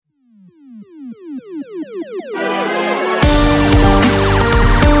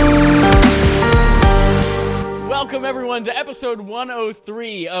everyone, to episode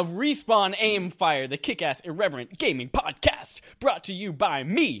 103 of Respawn Aim Fire, the kick-ass irreverent gaming podcast, brought to you by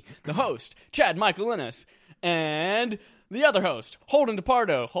me, the host, Chad Michael Innes, and the other host, Holden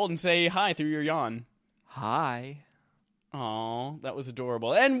DePardo. Holden, say hi through your yawn. Hi. Aw, that was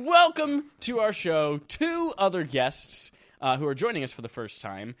adorable. And welcome to our show, two other guests who are joining us for the first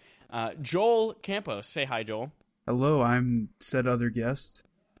time. Joel Campos. Say hi, Joel. Hello, I'm said other guest.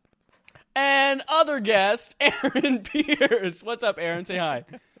 And other guest, Aaron Pierce. What's up, Aaron? Say hi.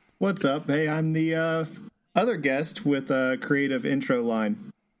 What's up? Hey, I'm the other guest with a creative intro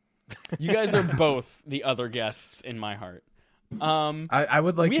line. You guys are both the other guests in my heart. I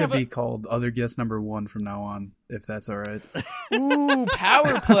would like to be called other guest number 1 from now on, if that's all right. Ooh,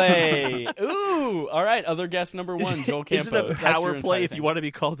 power play. Ooh, all right, other guest number 1, Joel Campos. Isn't it power play if you want to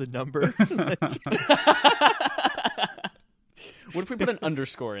be called a number? What if we put an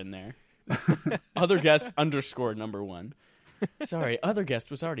underscore in there? Other guest underscore number 1. Sorry, other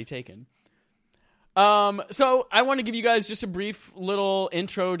guest was already taken. So I want to give you guys just a brief little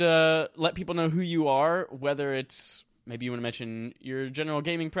intro to let people know who you are, whether it's maybe you want to mention your general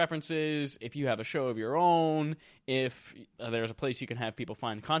gaming preferences, if you have a show of your own, if there's a place you can have people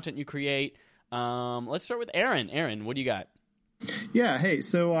find content you create. Let's start with Aaron. Aaron, what do you got? Yeah, hey,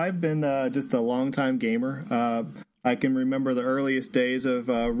 so I've been just a longtime gamer. I can remember the earliest days of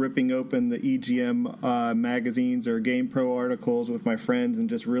ripping open the EGM magazines or GamePro articles with my friends and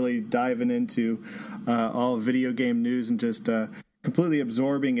just really diving into all video game news and just completely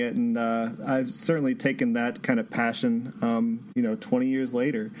absorbing it. And I've certainly taken that kind of passion, 20 years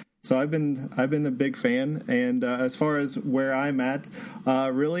later. So I've been a big fan, and as far as where I'm at,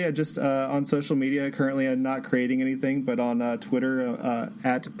 really I just on social media currently I'm not creating anything, but on Twitter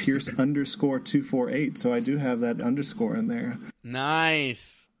at Pierce_248. So I do have that underscore in there.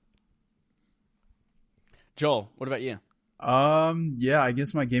 Nice. Joel, what about you? Yeah, I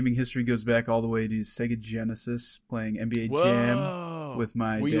guess my gaming history goes back all the way to Sega Genesis, playing NBA Jam with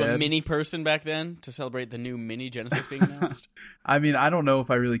my dad. Were you a mini person back then to celebrate the new mini Genesis being announced? I mean, I don't know if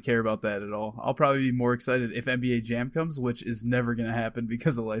I really care about that at all. I'll probably be more excited if NBA Jam comes, which is never going to happen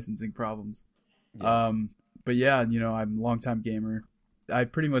because of licensing problems. Yeah. But yeah, I'm a longtime gamer. I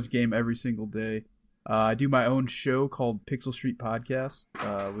pretty much game every single day. I do my own show called Pixel Street Podcast,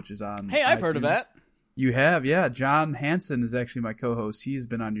 which is on Hey, I've iTunes. heard of that. You have, yeah. John Hansen is actually my co-host. He's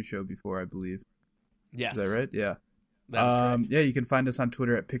been on your show before, I believe. Yes. Is that right? Yeah. That's correct. Yeah, you can find us on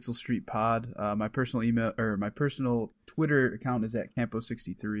Twitter at Pixel Street Pod. My personal email or my personal Twitter account is at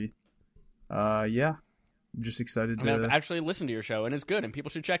Campo63. Yeah, I'm just excited I've actually listened to your show, and it's good, and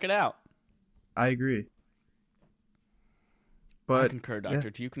people should check it out. I agree. But I concur, Doctor.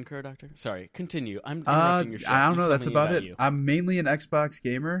 Yeah. Do you concur, Doctor? Sorry, continue. I'm interrupting your show. I don't know. That's about it. I'm mainly an Xbox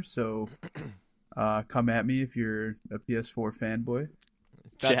gamer, so come at me if you're a PS4 fanboy.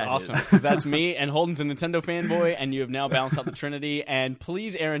 That's awesome, because that's me, and Holden's a Nintendo fanboy, and you have now balanced out the Trinity. And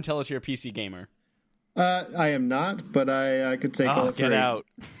please, Aaron, tell us you're a PC gamer. I am not, but I could take all three. Get out.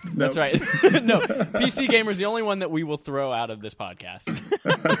 Nope. That's right. No, PC gamer's the only one that we will throw out of this podcast.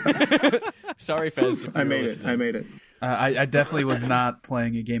 Sorry, Fez. I made it. I definitely was not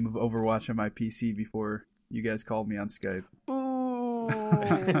playing a game of Overwatch on my PC before you guys called me on Skype. Ooh.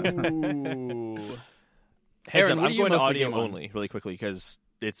 Aaron, I'm going to audio game only really quickly because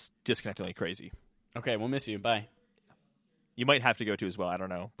it's disconnecting like crazy. Okay, we'll miss you. Bye. You might have to go to as well. I don't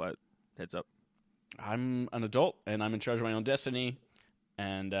know, but heads up. I'm an adult, and I'm in charge of my own destiny.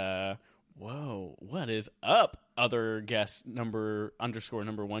 And, whoa, what is up, other guest number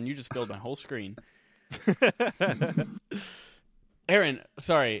 _1? You just filled my whole screen. Aaron,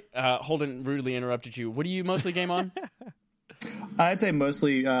 sorry, Holden rudely interrupted you. What do you mostly game on? I'd say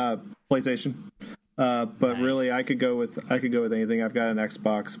mostly PlayStation. But nice. Really, I could go with anything. I've got an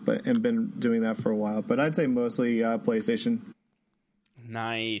Xbox, and been doing that for a while. But I'd say mostly PlayStation.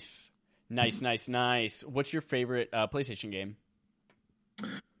 Nice. What's your favorite PlayStation game?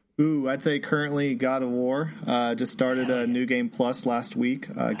 Ooh, I'd say currently God of War. Just started a New Game Plus last week.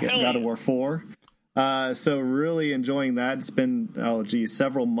 God of War 4. So really enjoying that. It's been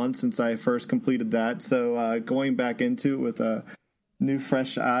several months since I first completed that. So going back into it with new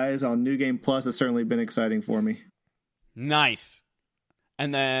fresh eyes on New Game Plus has certainly been exciting for me. Nice.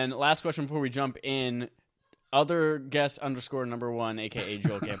 And then last question before we jump in. Other guest _1, a.k.a.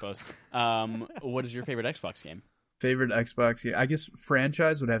 Joel Campos. What is your favorite Xbox game? Favorite Xbox game? I guess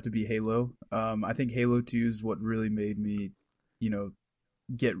franchise would have to be Halo. I think Halo 2 is what really made me,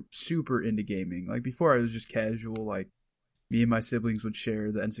 get super into gaming. Like before I was just casual, like me and my siblings would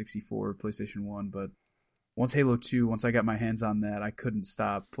share the N64, PlayStation 1, but once Halo 2, once I got my hands on that, I couldn't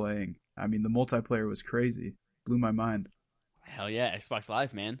stop playing. I mean, the multiplayer was crazy. blew my mind. Hell yeah, Xbox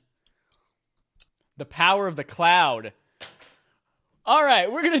Live, man. The power of the cloud. All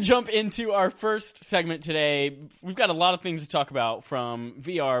right, we're going to jump into our first segment today. We've got a lot of things to talk about, from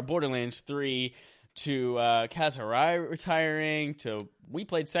VR, Borderlands 3, to Kazurai retiring, to we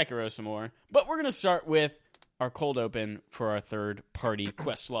played Sekiro some more. But we're going to start with our cold open for our third-party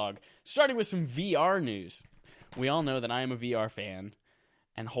quest log, starting with some VR news. We all know that I am a VR fan,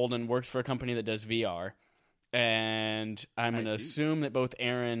 and Holden works for a company that does VR. And I'm going to assume that both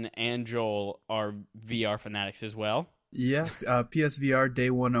Aaron and Joel are VR fanatics as well. Yeah, PSVR day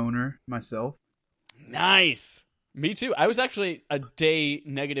one owner myself. Nice. Me too. I was actually a day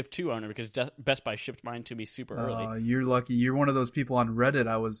 -2 owner because Best Buy shipped mine to me super early. You're lucky. You're one of those people on Reddit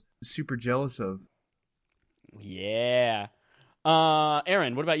I was super jealous of. Yeah.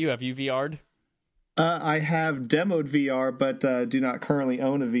 Aaron, what about you? Have you VR'd? I have demoed VR, but do not currently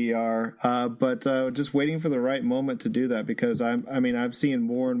own a VR. But just waiting for the right moment to do that, because I've seen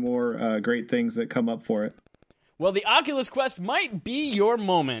more and more great things that come up for it. Well, the Oculus Quest might be your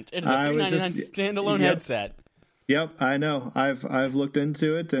moment. It is a $399 standalone headset. Yep, I know. I've looked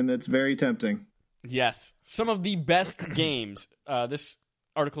into it, and it's very tempting. Yes. Some of the best games. This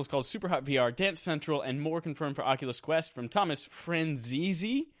article is called Super Hot VR, Dance Central, and more confirmed for Oculus Quest, from Thomas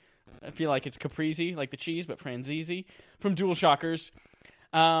Franzese. I feel like it's Caprese, like the cheese, but Franzese, from DualShockers.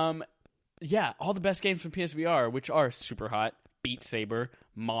 Yeah, all the best games from PSVR, which are Super Hot, Beat Saber,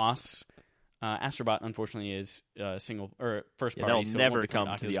 Moss. Astrobot, unfortunately, is single or first party. They'll so never it won't come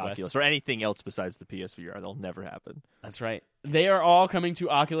to Oculus the Quest. Oculus or anything else besides the PSVR. They'll never happen. That's right. They are all coming to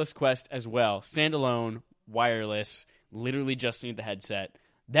Oculus Quest as well. Standalone, wireless, literally just need the headset.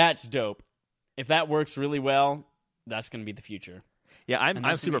 That's dope. If that works really well, that's going to be the future. Yeah,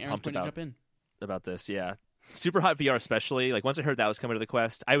 I'm super pumped about this. Yeah, Super Hot VR especially. Like, once I heard that was coming to the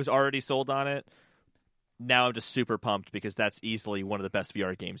Quest, I was already sold on it. Now I'm just super pumped because that's easily one of the best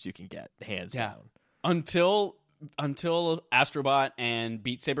VR games you can get, hands down. Until Astrobot and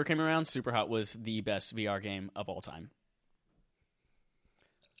Beat Saber came around, Super Hot was the best VR game of all time.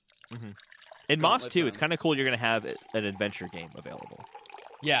 Mm-hmm. In Moss too, it's kind of cool. You're going to have an adventure game available.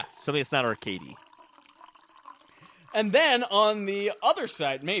 Yeah, something that's not arcadey. And then on the other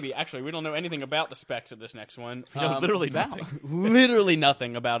side, maybe, actually, we don't know anything about the specs of this next one. We know literally nothing. Literally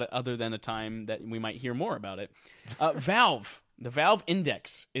nothing about it other than a time that we might hear more about it. Valve. The Valve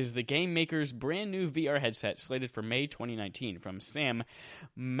Index is the game maker's brand new VR headset slated for May 2019, from Sam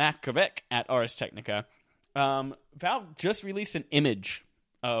Makovic at Ars Technica. Valve just released an image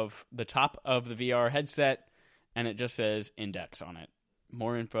of the top of the VR headset, and it just says Index on it.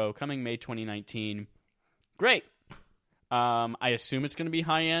 More info coming May 2019. Great. I assume it's going to be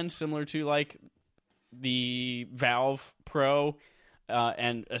high-end, similar to like the Valve Pro,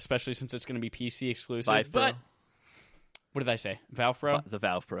 and especially since it's going to be PC exclusive. Vive Pro. But what did I say? Valve Pro? The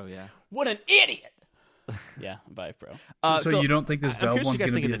Valve Pro, yeah. What an idiot! Yeah, Vive Pro. So you don't think this Valve one's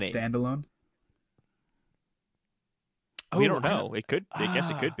going to be a standalone? We don't know. It could. I guess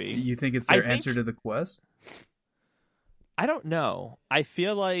it could be. You think it's their answer to the Quest? I don't know. I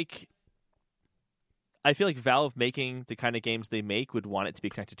feel like Valve making the kind of games they make would want it to be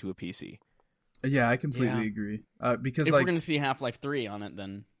connected to a PC. Yeah, I completely agree. Because if we're going to see Half-Life 3 on it,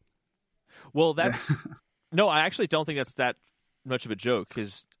 then... Well, that's... No, I actually don't think that's that much of a joke,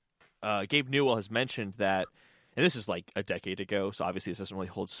 because Gabe Newell has mentioned that, and this is like a decade ago, so obviously this doesn't really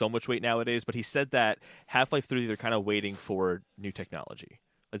hold so much weight nowadays, but he said that Half-Life 3, they're kind of waiting for new technology.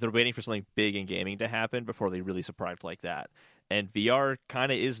 Like, they're waiting for something big in gaming to happen before they release a product like that. And VR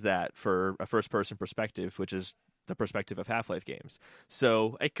kind of is that for a first-person perspective, which is the perspective of Half-Life games.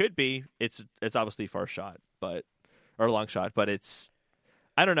 So it could be. It's obviously a long shot, but it's...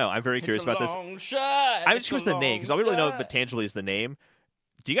 I don't know. I'm very curious about this. I'm just curious the name, because all we really know but tangibly is the name.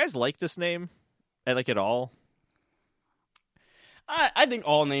 Do you guys like this name? Like, at all? I think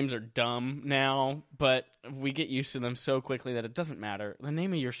all names are dumb now, but we get used to them so quickly that it doesn't matter. The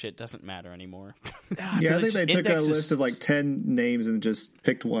name of your shit doesn't matter anymore. Yeah, I think they took a list of like 10 names and just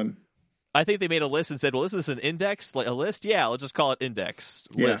picked one. I think they made a list and said, well, isn't this an index? Like a list? Yeah, let's just call it index,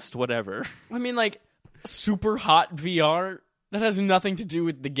 list, whatever. I mean, like, Super Hot VR, that has nothing to do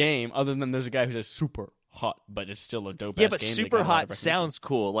with the game other than there's a guy who says super hot, but it's still a dope ass game. Yeah, but super hot sounds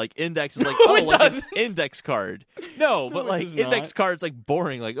cool. Like, index is like, like an index card. No, but like, index card's like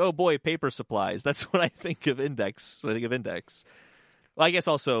boring. Like, oh boy, paper supplies. That's what I think of index. When I think of index. Well, I guess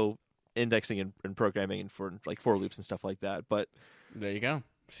also indexing and programming and for like for loops and stuff like that. But there you go.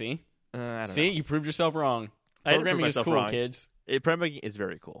 See? I don't know. You proved yourself wrong. Programming is cool, kids. Programming is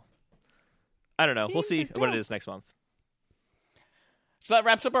very cool. I don't know. We'll see what it is next month. So that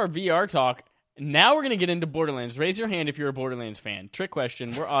wraps up our VR talk. Now we're going to get into Borderlands. Raise your hand if you're a Borderlands fan. Trick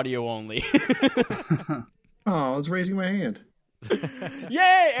question. We're audio only. Oh, I was raising my hand.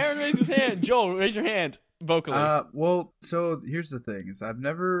 Yay! Aaron raised his hand. Joel, raise your hand vocally. Well, so here's the thing: is I've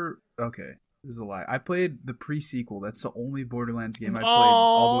never. Okay, this is a lie. I played the pre-sequel. That's the only Borderlands game I played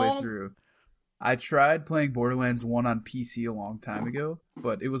all the way through. I tried playing Borderlands 1 on PC a long time ago,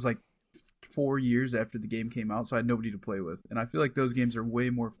 but it was like 4 years after the game came out, so I had nobody to play with. And I feel like those games are way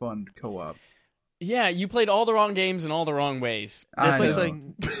more fun co-op. Yeah, you played all the wrong games in all the wrong ways. It's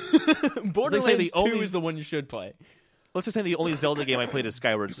Borderlands 2 is the one you should play. Let's just say the only Zelda game I played is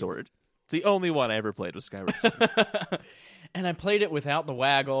Skyward Sword. It's the only one I ever played was Skyward Sword. And I played it without the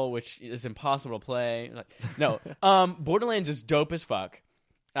waggle, which is impossible to play. No, Borderlands is dope as fuck.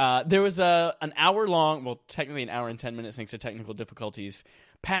 There was an hour-long, well, technically an hour and 10 minutes thanks to technical difficulties,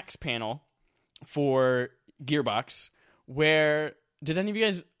 PAX panel for Gearbox, where... Did any of you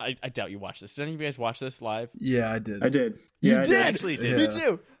guys... I doubt you watched this. Did any of you guys watch this live? Yeah, I did. I did. You Yeah, did? I actually did. Me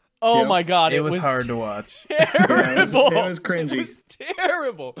too. Oh my god, It was hard to watch. terrible. It was cringy. It was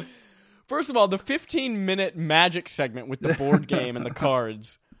terrible. First of all, the 15-minute magic segment with the board game and the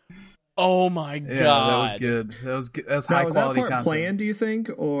cards. Oh my god. Yeah, that was good. That was good. That was high Now, was that quality part content. planned, do you think,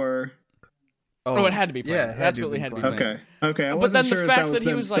 or... Oh, it had to be planned. Yeah, It absolutely had to be planned. Okay. I But wasn't then the sure if fact that was that he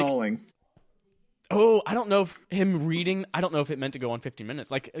them was like- stalling. Oh, I don't know if him reading... I don't know if it meant to go on 15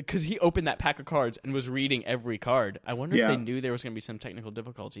 minutes. Like, because he opened that pack of cards and was reading every card. I wonder if they knew there was going to be some technical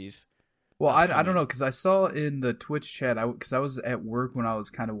difficulties. Well, I don't know, because I saw in the Twitch chat, because I was at work when I was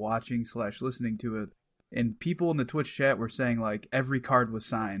kind of watching / listening to it, and people in the Twitch chat were saying, like, every card was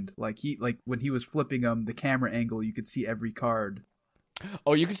signed. Like, when he was flipping them, the camera angle, you could see every card.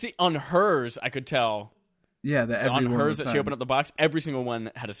 Oh, you could see on hers, I could tell. Yeah, that On everyone hers was that signed. she opened up the box, every single one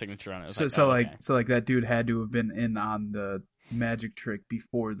had a signature on it. It was So okay. that dude had to have been in on the magic trick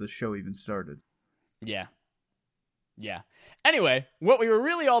before the show even started. Yeah. Yeah. Anyway, what we were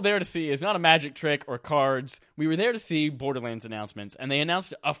really all there to see is not a magic trick or cards. We were there to see Borderlands announcements, and they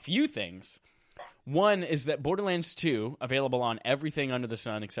announced a few things. One is that Borderlands 2, available on everything under the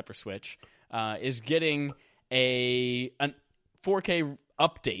sun except for Switch, is getting a 4K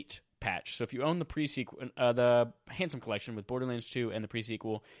update patch. So if you own the pre-sequel, the Handsome Collection with Borderlands 2 and the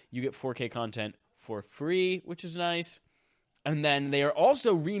pre-sequel, you get 4K content for free, which is nice. And then they are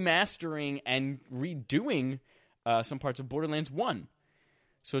also remastering and redoing some parts of Borderlands 1.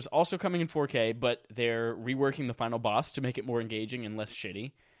 So it's also coming in 4K, but they're reworking the final boss to make it more engaging and less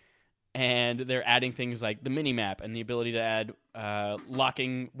shitty. And they're adding things like the mini-map and the ability to add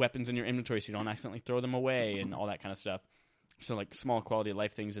locking weapons in your inventory so you don't accidentally throw them away and all that kind of stuff. So like small quality of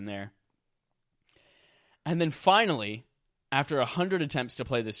life things in there. And then finally, after 100 attempts to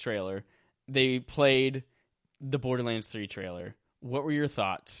play this trailer, they played the Borderlands 3 trailer. What were your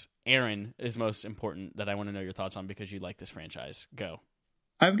thoughts? Aaron is most important that I want to know your thoughts on because you like this franchise. Go.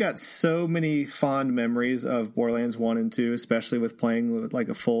 I've got so many fond memories of Borderlands 1 and 2, especially with playing with like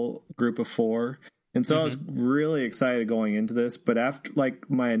a full group of 4. And so I was really excited going into this, but after like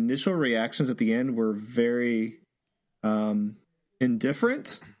my initial reactions at the end were very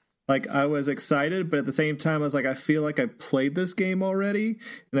indifferent. Like I was excited, but at the same time I was like, I feel like I played this game already,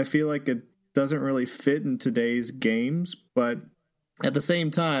 and I feel like it doesn't really fit in today's games, but at the same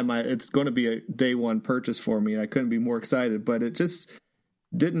time it's going to be a day one purchase for me. I couldn't be more excited, but it just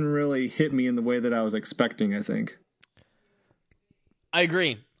didn't really hit me in the way that I was expecting, I think. I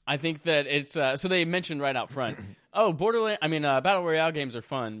agree. I think that it's so they mentioned right out front. Oh, Battle Royale games are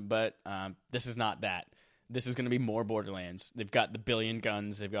fun, but this is not that. This is going to be more Borderlands. They've got the billion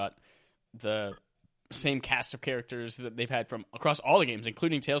guns. They've got the same cast of characters that they've had from across all the games,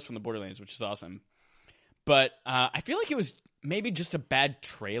 including Tales from the Borderlands, which is awesome. But I feel like it was maybe just a bad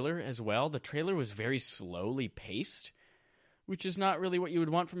trailer as well. The trailer was very slowly paced, which is not really what you would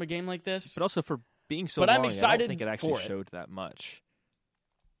want from a game like this. But also for being so But long, I'm excited I don't think it actually for it. showed that much.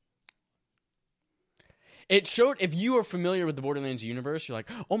 It showed, if you are familiar with the Borderlands universe, you're like,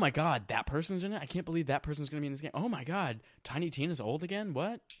 oh my god, that person's in it? I can't believe that person's going to be in this game. Oh my god, Tiny Tina's old again?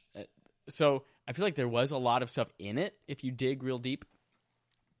 What? So I feel like there was a lot of stuff in it if you dig real deep.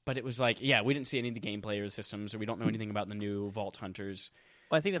 But it was like, yeah, we didn't see any of the gameplay or the systems, or we don't know anything about the new Vault Hunters.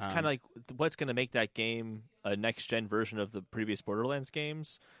 Well, I think that's kind of like what's going to make that game a next-gen version of the previous Borderlands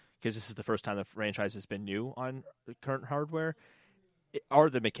games, because this is the first time the franchise has been new on the current hardware, are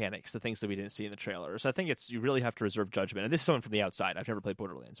the mechanics, the things that we didn't see in the trailer. So I think you really have to reserve judgment. And this is someone from the outside. I've never played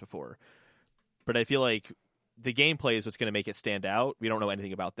Borderlands before. But I feel like the gameplay is what's going to make it stand out. We don't know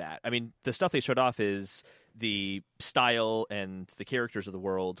anything about that. I mean, the stuff they showed off is the style and the characters of the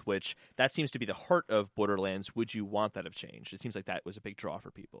world, which that seems to be the heart of Borderlands. Would you want that have changed? It seems like that was a big draw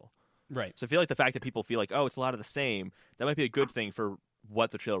for people. Right. So I feel like the fact that people feel like, oh, it's a lot of the same, that might be a good thing for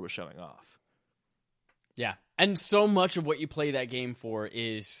what the trailer was showing off. Yeah. And so much of what you play that game for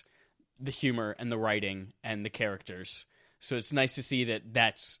is the humor and the writing and the characters. So it's nice to see that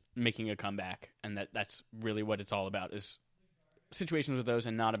that's making a comeback, and that's really what it's all about, is situations with those,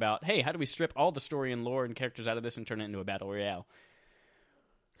 and not about, hey, how do we strip all the story and lore and characters out of this and turn it into a battle royale?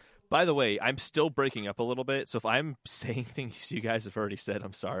 By the way, I'm still breaking up a little bit, so if I'm saying things you guys have already said,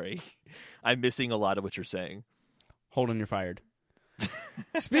 I'm sorry. I'm missing a lot of what you're saying. Holden, you're fired.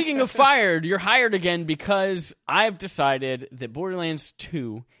 Speaking of fired, you're hired again, because I've decided that Borderlands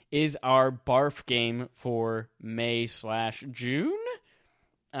 2 is our barf game for May/June.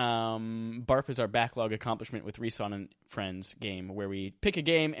 Barf is our backlog accomplishment with Respawn and Friends game, where we pick a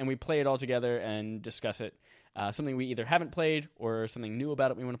game and we play it all together and discuss it. Something we either haven't played or something new about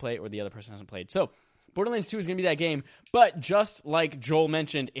it we want to play, or the other person hasn't played. So Borderlands 2 is going to be that game, but just like Joel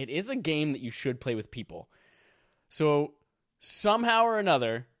mentioned, it is a game that you should play with people. So somehow or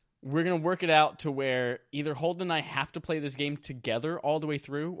another, we're going to work it out to where either Holden and I have to play this game together all the way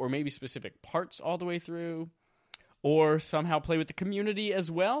through, or maybe specific parts all the way through, or somehow play with the community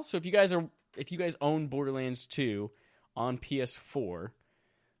as well. So if you guys own Borderlands 2 on PS4,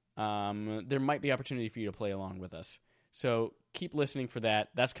 there might be opportunity for you to play along with us. So keep listening for that.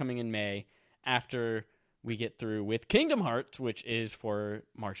 That's coming in May after we get through with Kingdom Hearts, which is for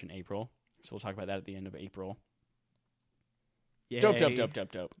March and April. So we'll talk about that at the end of April. Yay. Dope.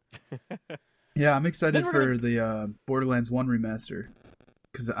 Yeah, I'm excited Then for the Borderlands 1 remaster,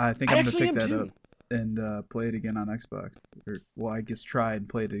 because I think I'm going to pick that up and play it again on Xbox. I guess try and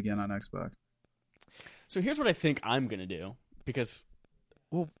play it again on Xbox. So here's what I think I'm going to do, because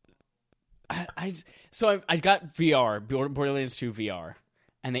I got VR, Borderlands 2 VR,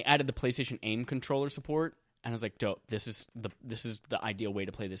 and they added the PlayStation Aim controller support, and I was like, dope, this is the ideal way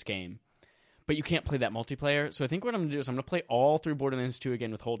to play this game. But you can't play that multiplayer, so I think what I'm going to do is I'm going to play all through Borderlands 2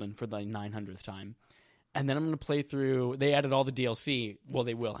 again with Holden for the 900th time, and then I'm going to play through, they added all the DLC, well,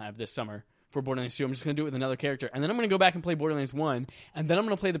 they will have this summer, for Borderlands 2. I'm just going to do it with another character, and then I'm going to go back and play Borderlands 1, and then I'm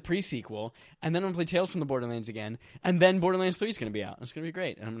going to play the pre-sequel, and then I'm going to play Tales from the Borderlands again, and then Borderlands 3 is going to be out. It's going to be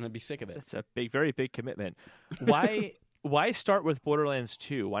great, and I'm going to be sick of it. That's a very big commitment. Why start with Borderlands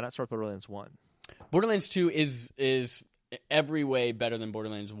 2? Why not start with Borderlands 1? Borderlands 2 is every way better than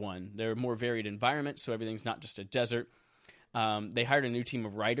Borderlands 1. They're more varied environments, so everything's not just a desert. They hired a new team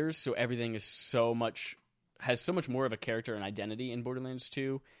of writers, so everything is has so much more of a character and identity in Borderlands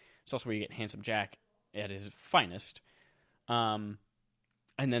 2. It's also where you get Handsome Jack at his finest. And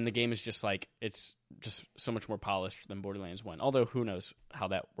then the game is just it's just so much more polished than Borderlands 1. Although, who knows how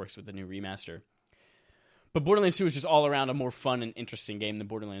that works with the new remaster. But Borderlands 2 is just all around a more fun and interesting game than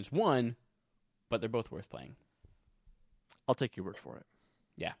Borderlands 1, but they're both worth playing. I'll take your word for it.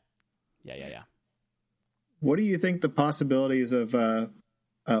 Yeah. What do you think the possibilities of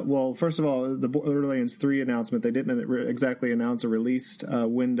well, first of all, the Borderlands 3 announcement, they didn't exactly announce a released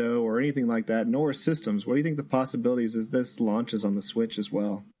window or anything like that, nor systems. What do you think the possibilities is this launches on the Switch as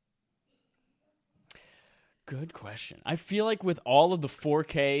well? Good question. I feel like with all of the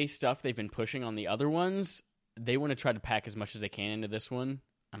 4K stuff they've been pushing on the other ones, they want to try to pack as much as they can into this one,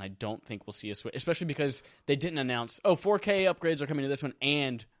 and I don't think we'll see a Switch, especially because they didn't announce, 4K upgrades are coming to this one,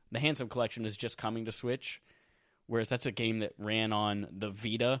 and the Handsome Collection is just coming to Switch. Whereas that's a game that ran on the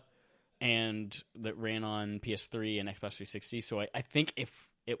Vita and that ran on PS3 and Xbox 360. So I think if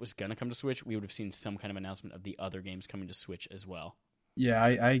it was going to come to Switch, we would have seen some kind of announcement of the other games coming to Switch as well. Yeah,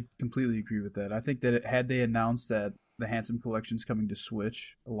 I completely agree with that. I think that had they announced that the Handsome Collection's coming to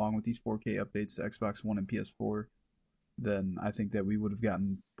Switch, along with these 4K updates to Xbox One and PS4, then I think that we would have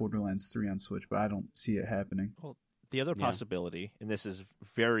gotten Borderlands 3 on Switch, but I don't see it happening. Well, the other possibility, and this is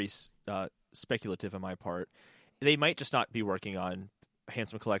very speculative on my part, they might just not be working on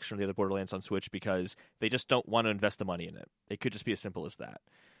Handsome Collection or the other Borderlands on Switch because they just don't want to invest the money in it. It could just be as simple as that.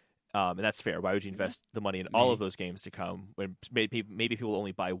 And that's fair. Why would you invest the money in all of those games to come when maybe people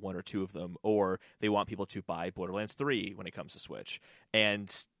only buy one or two of them, or they want people to buy Borderlands 3 when it comes to Switch?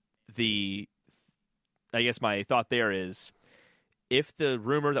 And I guess my thought there is, if the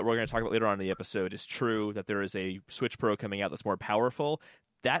rumor that we're going to talk about later on in the episode is true, that there is a Switch Pro coming out that's more powerful,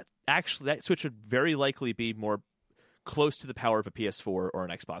 that Switch would very likely be more close to the power of a PS4 or an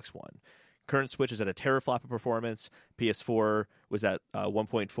Xbox One. Current Switch is at a teraflop of performance. PS4 was at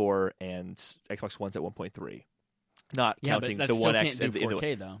 1.4, and Xbox One's at 1.3. Not counting the One X and the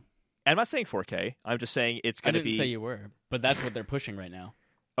 4K though. I'm not saying 4K. I'm just saying it's going to be. I didn't say you were, but that's what they're pushing right now.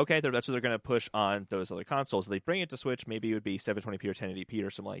 Okay, that's what they're going to push on those other consoles. If they bring it to Switch, maybe it would be 720p or 1080p or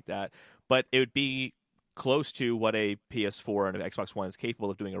something like that. But it would be close to what a PS4 and an Xbox One is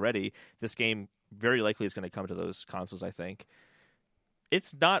capable of doing already, this game very likely is going to come to those consoles, I think.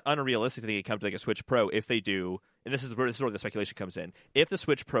 It's not unrealistic to think it come to like a Switch Pro if they do, and this is where the speculation comes in. If the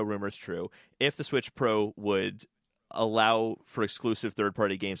Switch Pro rumor is true, if the Switch Pro would allow for exclusive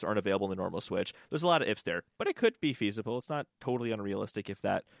third-party games that aren't available in the normal Switch, there's a lot of ifs there, but it could be feasible. It's not totally unrealistic if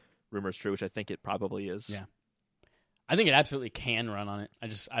that rumor is true, which I think it probably is. Yeah. I think it absolutely can run on it.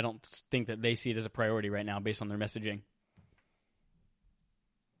 I don't think that they see it as a priority right now based on their messaging.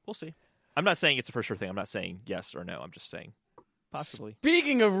 We'll see. I'm not saying it's a for sure thing. I'm not saying yes or no. I'm just saying possibly.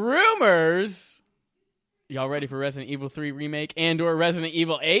 Speaking of rumors, y'all ready for Resident Evil 3 remake and or Resident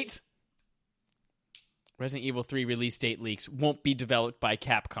Evil 8? Resident Evil 3 release date leaks won't be developed by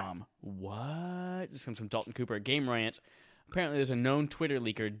Capcom. What? This comes from Dalton Cooper at Game Rant. Apparently there's a known Twitter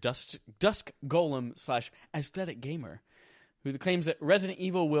leaker, Dusk Golem / Aesthetic Gamer, who claims that Resident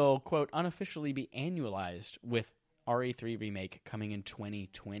Evil will, quote, unofficially be annualized with RE3 remake coming in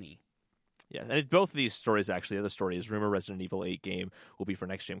 2020. Yeah, and both of these stories, actually, the other story is rumor Resident Evil 8 game will be for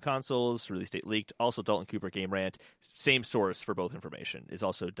next-gen consoles, release date leaked. Also, Dalton Cooper, Game Rant, same source for both information, is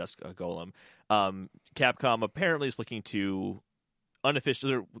also Dusk Golem. Capcom apparently is looking to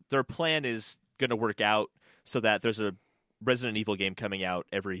unofficially, their plan is going to work out so that there's a Resident Evil game coming out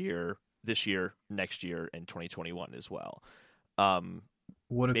every year, this year, next year, and 2021 as well.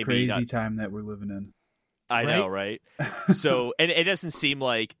 What a crazy time that we're living in. I know, right? So, and it doesn't seem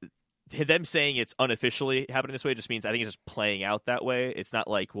like them saying it's unofficially happening this way just means I think it's just playing out that way. It's not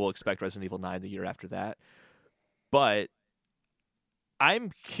like we'll expect Resident Evil 9 the year after that. But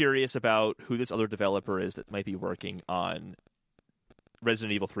I'm curious about who this other developer is that might be working on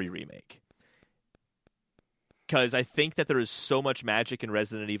Resident Evil 3 Remake. Because I think that there is so much magic in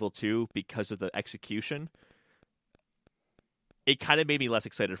Resident Evil 2 because of the execution. It kind of made me less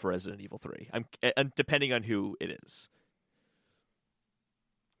excited for Resident Evil 3. I'm depending on who it is.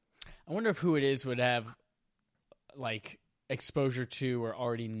 I wonder if who it is would have like exposure to or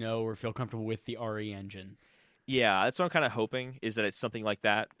already know or feel comfortable with the RE engine. Yeah, that's what I'm kind of hoping, is that it's something like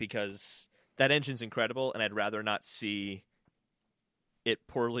that, because that engine's incredible, and I'd rather not see it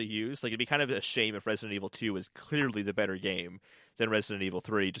poorly used. Like, it'd be kind of a shame if Resident Evil 2 was clearly the better game than Resident Evil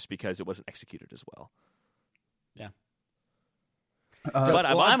 3 just because it wasn't executed as well. Yeah. But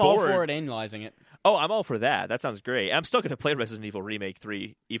I'm all for it annualizing it. Oh, I'm all for that. That sounds great. I'm still going to play Resident Evil Remake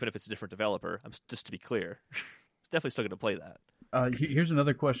 3, even if it's a different developer. Just to be clear. Definitely still going to play that. Here's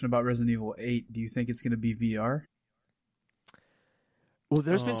another question about Resident Evil 8. Do you think it's going to be VR? Well,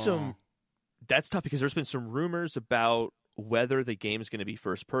 there's been some... That's tough because there's been some rumors about whether the game is going to be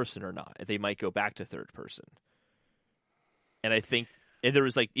first person or not. They might go back to third person. And I think... And there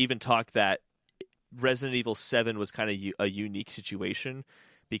was like even talk that Resident Evil 7 was kind of a unique situation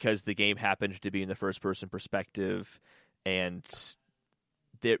because the game happened to be in the first-person perspective, and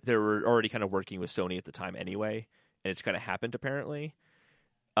they were already kind of working with Sony at the time anyway, and it's kind of happened, apparently.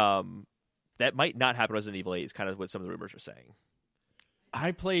 That might not happen Resident Evil 8 is kind of what some of the rumors are saying.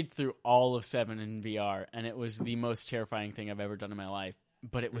 I played through all of 7 in VR, and it was the most terrifying thing I've ever done in my life,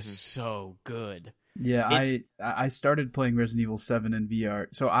 but it was so good. Yeah, I started playing Resident Evil 7 in VR.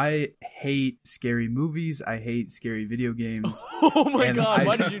 So I hate scary movies. I hate scary video games. Oh my God,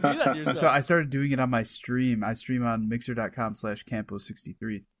 why did you do that to yourself? So I started doing it on my stream. I stream on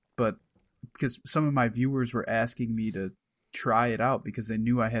mixer.com/Campo63. But because some of my viewers were asking me to try it out because they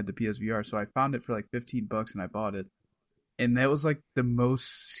knew I had the PSVR. So I found it for like $15 and I bought it. And that was like the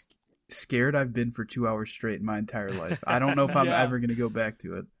most scared I've been for 2 hours straight in my entire life. I don't know if I'm ever going to go back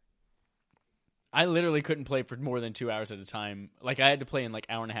to it. I literally couldn't play for more than 2 hours at a time. Like, I had to play in like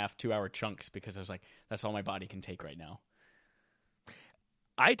hour and a half, 2 hour chunks because I was like, that's all my body can take right now.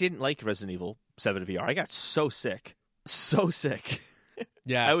 I didn't like Resident Evil 7 VR. I got so sick. So sick.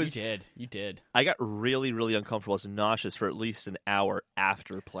 Yeah, you did. I got really, really uncomfortable. I was nauseous for at least an hour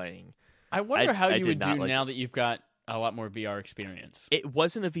after playing. I wonder how you would do now that you've got a lot more VR experience. It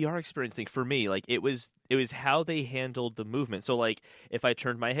wasn't a VR experience thing for me. Like, it was how they handled the movement. So like if I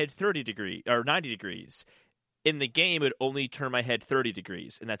turned my head 30 degrees or 90 degrees in the game, it would only turn my head 30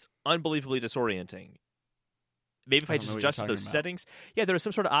 degrees, and that's unbelievably disorienting. Maybe if I just adjusted those settings. Yeah, there were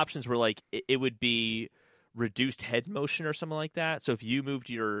some sort of options where like it would be reduced head motion or something like that. So if you moved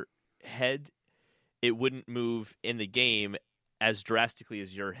your head, it wouldn't move in the game as drastically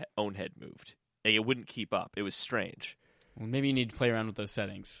as your own head moved. Like, it wouldn't keep up. It was strange. Well, maybe you need to play around with those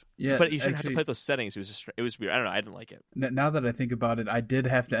settings. Yeah, but you shouldn't have to play those settings. It was weird. I don't know. I didn't like it. Now that I think about it, I did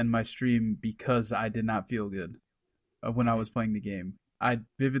have to end my stream because I did not feel good when I was playing the game. I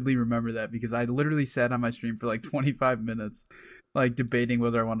vividly remember that because I literally sat on my stream for like 25 minutes, like debating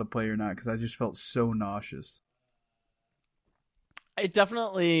whether I wanted to play or not because I just felt so nauseous. It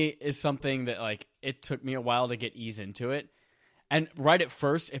definitely is something that like it took me a while to get ease into it. And right at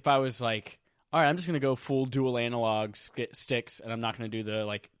first, if I was like, all right, I'm just going to go full dual analog sticks and I'm not going to do the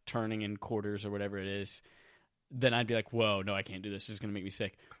like turning in quarters or whatever it is, then I'd be like, whoa, no, I can't do this. This is going to make me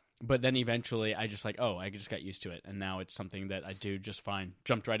sick. But then eventually I just like, oh, I just got used to it. And now it's something that I do just fine.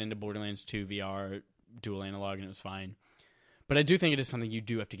 Jumped right into Borderlands 2 VR, dual analog, and it was fine. But I do think it is something you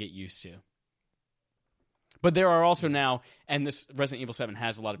do have to get used to. But there are also now, and this Resident Evil 7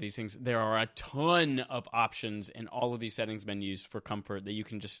 has a lot of these things, there are a ton of options in all of these settings menus for comfort that you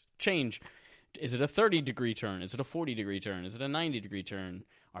can just change. Is it a 30-degree turn? Is it a 40-degree turn? Is it a 90-degree turn?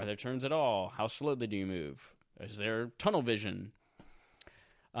 Are there turns at all? How slowly do you move? Is there tunnel vision?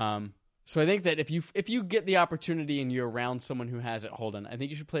 So I think that if you get the opportunity and you're around someone who has it, Holden, I think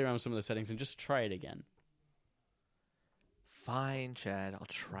you should play around with some of the settings and just try it again. Fine, Chad. I'll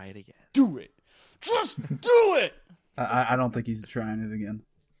try it again. Do it. Just do it. I don't think he's trying it again.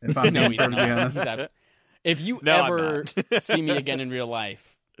 If I'm No, being he's perfectly not. honest. He's out. If you No, I'm ever not. see me again in real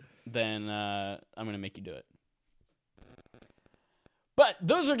life, then I'm going to make you do it. But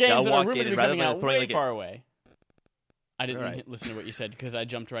those are games that are walk rumored in to be and rather coming than out throwing way like a- far away. I didn't All right. listen to what you said because I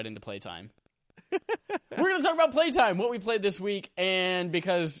jumped right into playtime. We're going to talk about playtime, what we played this week, and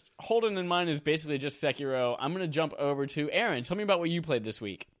because Holden and mine is basically just Sekiro, I'm going to jump over to Aaron. Tell me about what you played this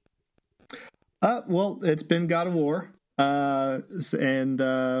week. Well, it's been God of War, and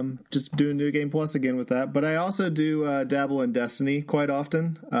just doing New Game Plus again with that. But I also do dabble in Destiny quite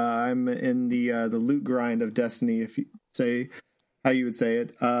often. I'm in the loot grind of Destiny, if you say how you would say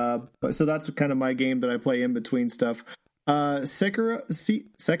it. But so that's kind of my game that I play in between stuff. Sekiro.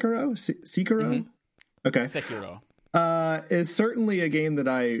 Mm-hmm. Okay. Sekiro. Is certainly a game that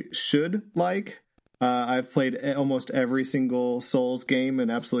I should like. I've played almost every single Souls game and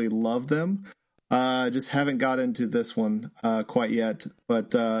absolutely love them. Just haven't got into this one quite yet,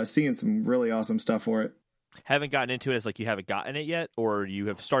 but seeing some really awesome stuff for it. Haven't gotten into it as like you haven't gotten it yet, or you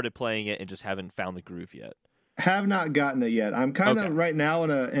have started playing it and just haven't found the groove yet? Have not gotten it yet. I'm kind of right now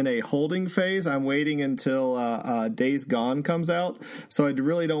in a holding phase. I'm waiting until Days Gone comes out, so I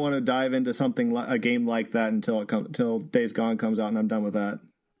really don't want to dive into a game like that until Days Gone comes out, and I'm done with that.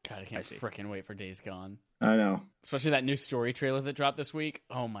 God, I can't freaking wait for Days Gone. I know. Especially that new story trailer that dropped this week.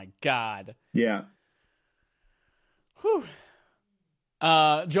 Oh my God. Yeah. Whew.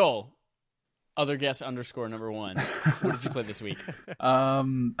 Joel, other guest _1. What did you play this week?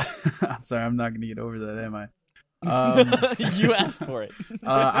 I'm sorry, I'm not going to get over that, am I? You asked for it.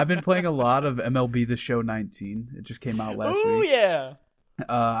 I've been playing a lot of MLB The Show 19. It just came out last week. Oh, yeah.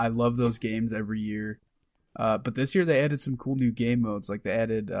 I love those games every year. But this year they added some cool new game modes. Like they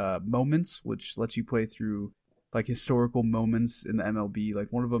added Moments, which lets you play through like historical moments in the MLB. Like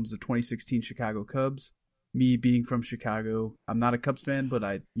one of them is the 2016 Chicago Cubs. Me being from Chicago, I'm not a Cubs fan, but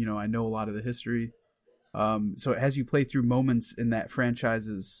I know a lot of the history. So it has you play through moments in that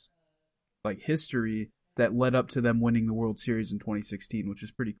franchise's like history that led up to them winning the World Series in 2016, which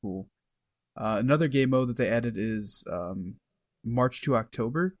is pretty cool. Another game mode that they added is March to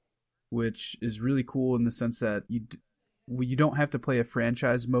October, which is really cool in the sense that you don't have to play a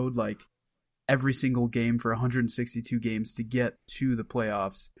franchise mode like every single game for 162 games to get to the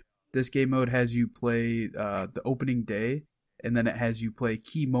playoffs. This game mode has you play the opening day, and then it has you play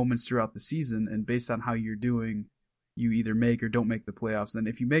key moments throughout the season, and based on how you're doing, you either make or don't make the playoffs. And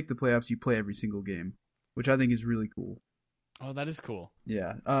if you make the playoffs, you play every single game, which I think is really cool. Oh, that is cool.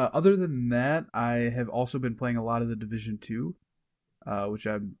 Yeah. Other than that, I have also been playing a lot of the Division 2, which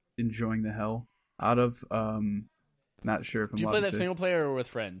I'm enjoying the hell out of. Not sure if I'm Do you allowed play to that say. single player or with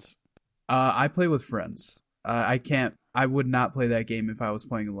friends? I play with friends. I would not play that game if I was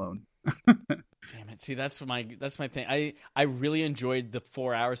playing alone. Damn it! See, that's my thing. I really enjoyed the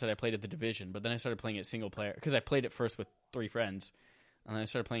 4 hours that I played at the Division, but then I started playing it single player because I played it first with 3 friends, and then I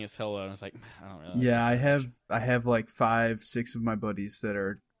started playing it solo, and I was like, I don't really. Yeah, like this I have like 5-6 of my buddies that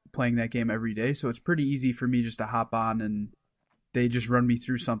are playing that game every day, so it's pretty easy for me just to hop on and they just run me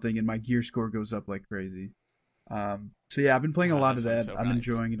through something, and my gear score goes up like crazy. So yeah, I've been playing a lot of that that. sounds so I'm nice.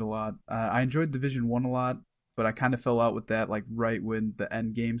 enjoying it a lot. I enjoyed Division 1 a lot, but I kind of fell out with that like right when the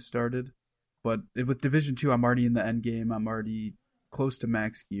end game started. But with Division 2, I'm already in the end game. I'm already close to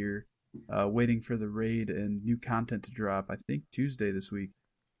max gear, waiting for the raid and new content to drop, I think Tuesday this week.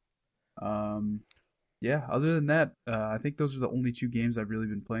 Yeah, other than that, I think those are the only 2 games I've really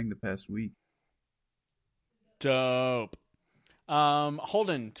been playing the past week. Dope.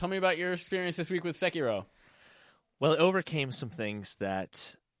 Holden, tell me about your experience this week with Sekiro. Well, it overcame some things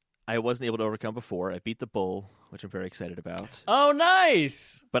that I wasn't able to overcome before. I beat the bull, which I'm very excited about. Oh,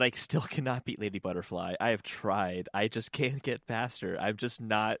 nice! But I still cannot beat Lady Butterfly. I have tried. I just can't get past her. I'm just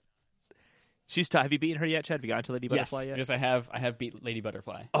not. She's tough. Have you beaten her yet, Chad? Have you gotten to Lady Butterfly yet? Yes, I have. I have beat Lady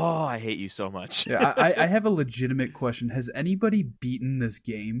Butterfly. Oh, I hate you so much. Yeah, I have a legitimate question. Has anybody beaten this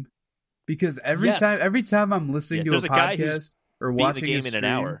game? Because every Yes. time I'm listening to a there's a guy who's podcast or Beating watching the game a stream, in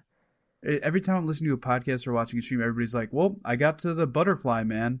an hour. every time I'm listening to a podcast or watching a stream, everybody's like, "Well, I got to the butterfly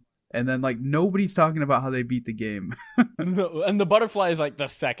man," and then like nobody's talking about how they beat the game. And the butterfly is like the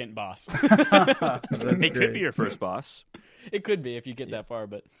second boss. That's It could great. be your first boss. It could be if you get that far,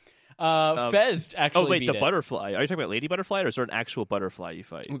 but Fez actually Oh, wait, beat the it. butterfly. Are you talking about Lady Butterfly, or is there an actual butterfly you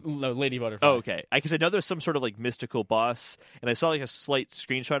fight? No, Lady Butterfly. Oh, okay. Because I know there's some sort of like mystical boss, and I saw like a slight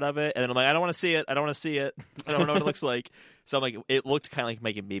screenshot of it, and then I'm like, I don't want to see it. I don't want to see it. I don't know what it looks like. So I'm like, it looked kind of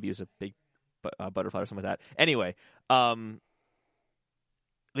like maybe it was a big butterfly or something like that. Anyway,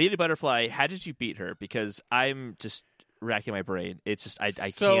 Lady Butterfly, how did you beat her? Because I'm just racking my brain. It's just I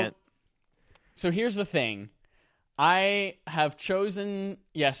can't. So here's the thing. I have chosen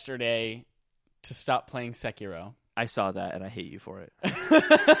yesterday to stop playing Sekiro. I saw that, and I hate you for it.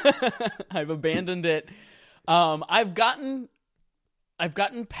 I've abandoned it. I've gotten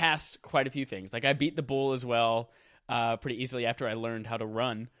past quite a few things. Like I beat the bull as well, pretty easily after I learned how to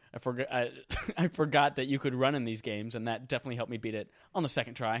run. I forgot that you could run in these games, and that definitely helped me beat it on the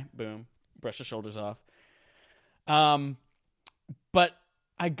second try. Boom, brush the shoulders off. But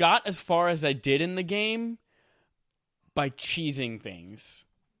I got as far as I did in the game by cheesing things.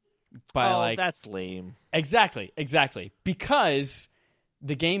 That's lame. Exactly. Because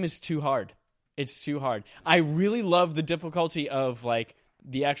the game is too hard. It's too hard. I really love the difficulty of like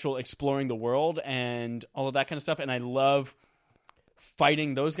the actual exploring the world and all of that kind of stuff, and I love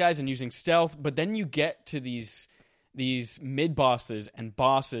fighting those guys and using stealth. But then you get to these mid bosses and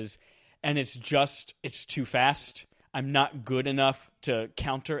bosses, and it's too fast. I'm not good enough to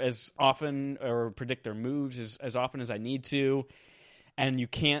counter as often or predict their moves as often as I need to. And you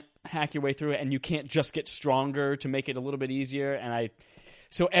can't hack your way through it, and you can't just get stronger to make it a little bit easier. And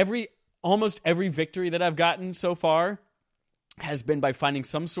so almost every victory that I've gotten so far has been by finding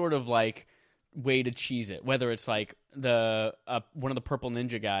some sort of like way to cheese it. Whether it's like one of the purple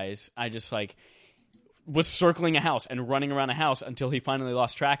ninja guys, I just like was circling a house and running around a house until he finally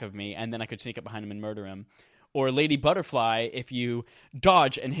lost track of me, and then I could sneak up behind him and murder him. Or Lady Butterfly, if you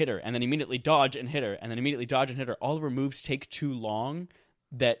dodge and hit her, and then immediately dodge and hit her, and then immediately dodge and hit her, all of her moves take too long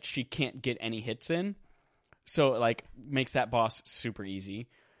that she can't get any hits in. So it like makes that boss super easy.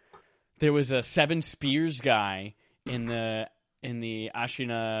 There was a 7 spears guy in the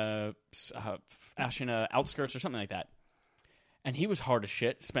Ashina outskirts or something like that. And he was hard as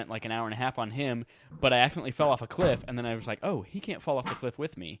shit. Spent like an hour and a half on him, but I accidentally fell off a cliff, and then I was like, oh, he can't fall off the cliff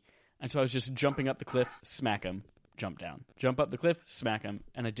with me. And so I was just jumping up the cliff, smack him, jump down. Jump up the cliff, smack him.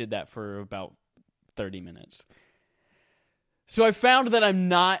 And I did that for about 30 minutes. So I found that I'm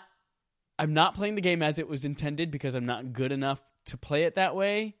not playing the game as it was intended because I'm not good enough to play it that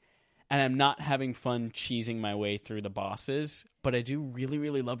way. And I'm not having fun cheesing my way through the bosses. But I do really,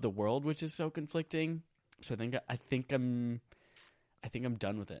 really love the world, which is so conflicting. So I think I'm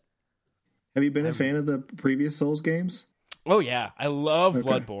done with it. Have you been a fan of the previous Souls games? Oh yeah, I love Okay.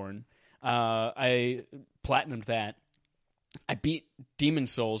 Bloodborne. I platinumed that. I beat Demon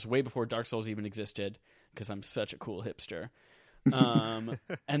Souls way before Dark Souls even existed because I'm such a cool hipster.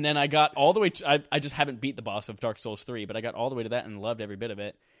 And then I got all the way to, I just haven't beat the boss of Dark Souls 3, but I got all the way to that and loved every bit of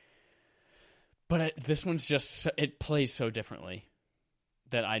it. But this one's just, it plays so differently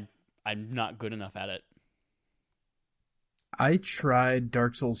that I'm not good enough at it. I tried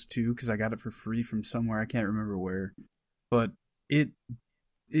Dark Souls 2 because I got it for free from somewhere. I can't remember where. But it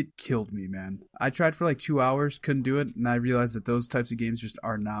killed me, man. I tried for like 2 hours, couldn't do it, and I realized that those types of games just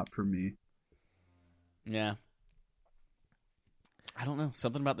are not for me. Yeah. I don't know.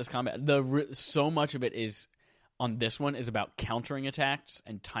 Something about this combat. So much of it is on this one is about countering attacks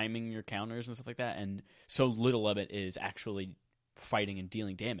and timing your counters and stuff like that, and so little of it is actually fighting and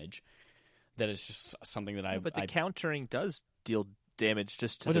dealing damage that it's just something that But the countering does deal damage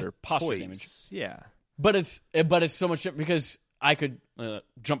just to Well, just their posture poise. damage. Yeah. But it's so much different because I could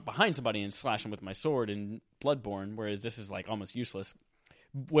jump behind somebody and slash them with my sword in Bloodborne, whereas this is like almost useless.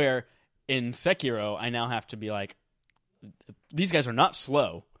 Where in Sekiro, I now have to be like, these guys are not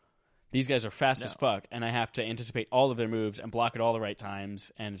slow. These guys are fast as fuck, and I have to anticipate all of their moves and block at all the right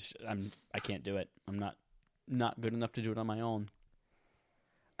times, and I can't do it. I'm not good enough to do it on my own.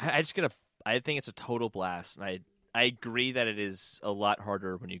 I think it's a total blast, and I agree that it is a lot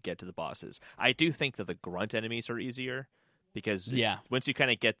harder when you get to the bosses. I do think that the grunt enemies are easier because once you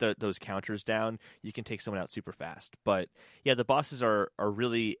kind of get those counters down, you can take someone out super fast. But yeah, the bosses are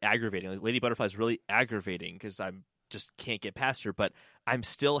really aggravating. Like Lady Butterfly is really aggravating because I'm just can't get past her, but I'm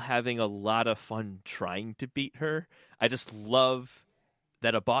still having a lot of fun trying to beat her. I just love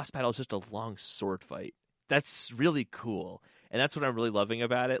that a boss battle is just a long sword fight. That's really cool. And that's what I'm really loving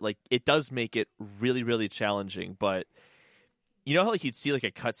about it. Like, it does make it really, really challenging, but you know how like you'd see like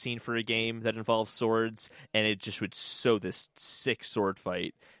a cutscene for a game that involves swords, and it just would show this sick sword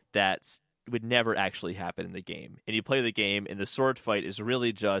fight that would never actually happen in the game. And you play the game, and the sword fight is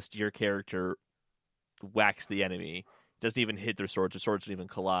really just your character whacks the enemy. Doesn't even hit their swords. The swords don't even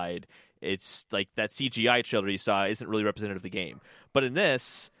collide. It's like that CGI trailer you saw isn't really representative of the game. But in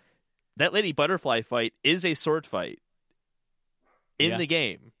this, that Lady Butterfly fight is a sword fight in the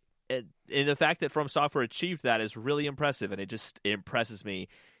game. And the fact that From Software achieved that is really impressive, and it impresses me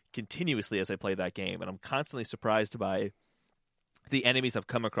continuously as I play that game. And I'm constantly surprised by the enemies I've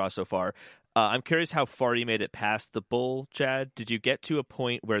come across so far. I'm curious how far you made it past the bull, Chad. Did you get to a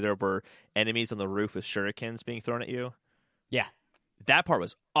point where there were enemies on the roof with shurikens being thrown at you? Yeah. That part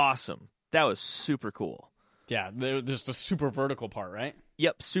was awesome. That was super cool. Yeah, there's the super vertical part, right?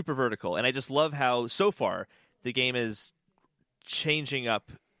 Yep, super vertical. And I just love how, so far, the game is changing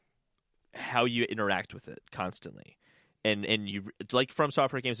up how you interact with it constantly. And you, like From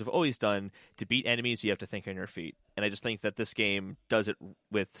Software games have always done, to beat enemies, you have to think on your feet. And I just think that this game does it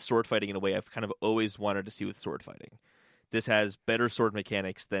with sword fighting in a way I've kind of always wanted to see with sword fighting. This has better sword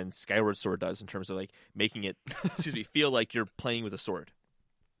mechanics than Skyward Sword does in terms of like making it feel like you're playing with a sword.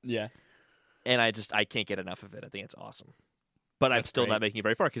 Yeah. And I can't get enough of it. I think it's awesome. But I'm still not making it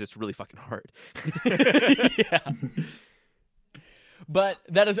very far because it's really fucking hard. Yeah. But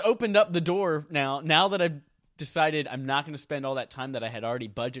that has opened up the door now that I've decided I'm not going to spend all that time that I had already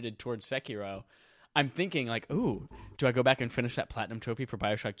budgeted towards Sekiro. I'm thinking like, ooh, do I go back and finish that platinum trophy for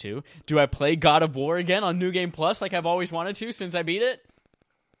BioShock 2? Do I play God of War again on New Game Plus like I've always wanted to since I beat it?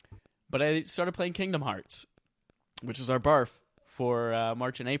 But I started playing Kingdom Hearts, which is our barf for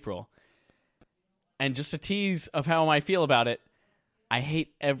March and April. And just a tease of how I feel about it, I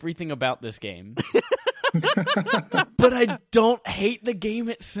hate everything about this game. But I don't hate the game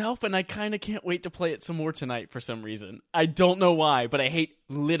itself, and I kind of can't wait to play it some more tonight for some reason. I don't know why, but I hate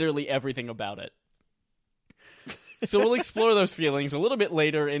literally everything about it. So we'll explore those feelings a little bit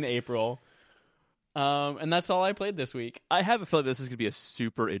later in April. And that's all I played this week. I have a feeling this is going to be a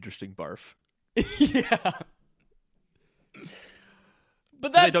super interesting barf. Yeah.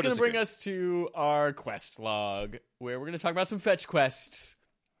 But that's going to bring us to our quest log, where we're going to talk about some fetch quests.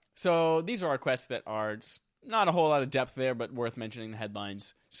 So these are our quests that are just not a whole lot of depth there, but worth mentioning the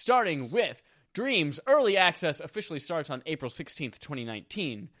headlines. Starting with Dreams Early Access officially starts on April 16th,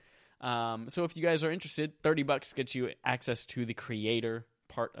 2019. So if you guys are interested, $30 gets you access to the creator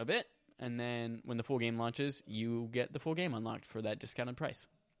part of it. And then when the full game launches, you get the full game unlocked for that discounted price.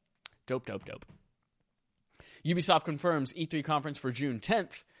 Dope, dope, dope. Ubisoft confirms E3 conference for June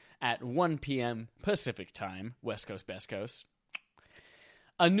 10th at 1 p.m. Pacific time, West Coast, Best Coast.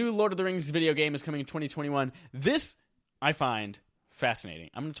 A new Lord of the Rings video game is coming in 2021. This, I find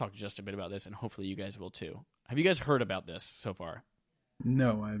fascinating. I'm going to talk just a bit about this, and hopefully you guys will too. Have you guys heard about this so far?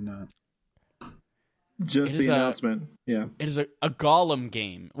 No, I have not. Just the announcement. Yeah. It is a Gollum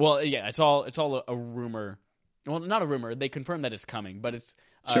game. Well, yeah, it's all a rumor. Well, not a rumor. They confirmed that it's coming, but it's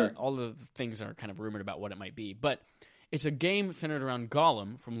sure. All the things are kind of rumored about what it might be. But it's a game centered around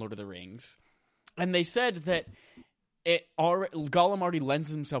Gollum from Lord of the Rings, and they said that Gollum already lends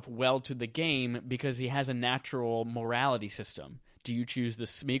himself well to the game because he has a natural morality system. Do you choose the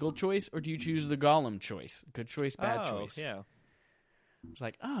Smeagol choice or do you choose the Gollum choice? Good choice, bad choice. Yeah. It's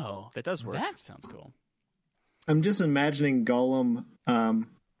like, oh, that does work. That sounds cool. I'm just imagining Gollum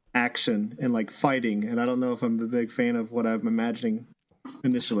action and like fighting, and I don't know if I'm a big fan of what I'm imagining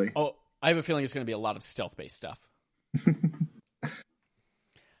initially. Oh, I have a feeling it's going to be a lot of stealth-based stuff.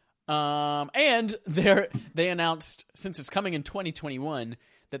 And they announced, since it's coming in 2021,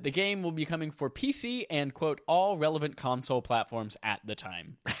 that the game will be coming for PC and, quote, all relevant console platforms at the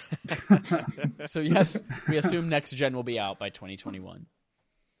time. So, yes, we assume next gen will be out by 2021.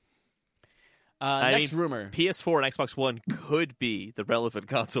 Next rumor. PS4 and Xbox One could be the relevant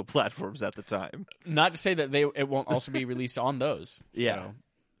console platforms at the time. Not to say that it won't also be released on those. Yeah. So,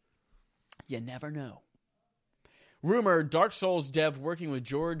 you never know. Rumor, Dark Souls dev working with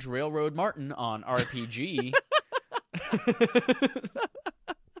George Railroad Martin on RPG.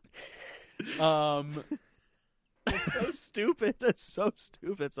 so stupid. That's so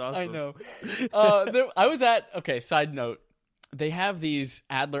stupid. It's awesome. I know. I was at, side note. They have these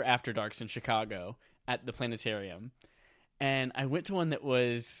Adler After Darks in Chicago at the planetarium. And I went to one that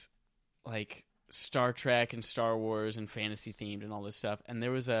was like Star Trek and Star Wars and fantasy themed and all this stuff. And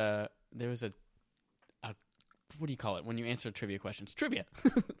there was a what do you call it when you answer trivia questions? Trivia.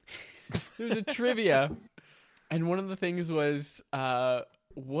 There was a trivia. And one of the things was,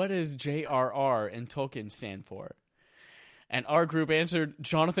 what does J.R.R. and Tolkien stand for? And our group answered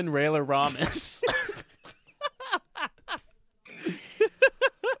Jonathan Rayler Rhombus.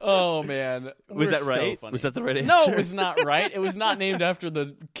 Oh, man. Was that right? So was that the right answer? No, it was not right. It was not named after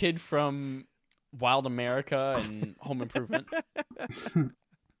the kid from Wild America and Home Improvement.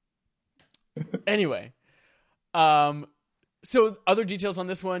 Anyway. So other details on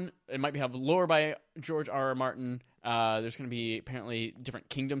this one, it might have lore by George R.R. Martin. There's going to be apparently different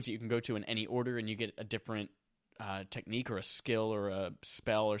kingdoms that you can go to in any order, and you get a different technique or a skill or a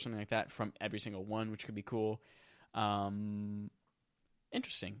spell or something like that from every single one, which could be cool.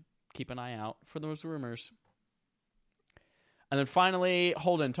 Interesting. Keep an eye out for those rumors. And then finally,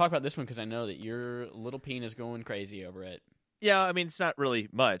 Holden, talk about this one because I know that your little peen is going crazy over it. Yeah, I mean, it's not really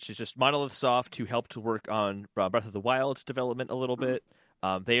much. It's just Monolith Soft, who helped to work on Breath of the Wild development a little bit.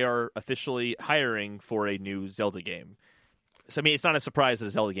 They are officially hiring for a new Zelda game. So, I mean, it's not a surprise that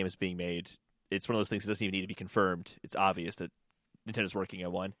a Zelda game is being made. It's one of those things that doesn't even need to be confirmed. It's obvious that Nintendo's working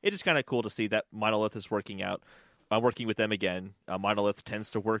on one. It's just kind of cool to see that Monolith is working with them again. Monolith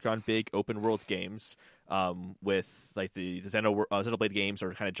tends to work on big open-world games with, like, the Xenoblade games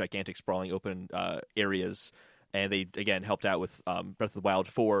are kind of gigantic, sprawling open areas. And they, again, helped out with Breath of the Wild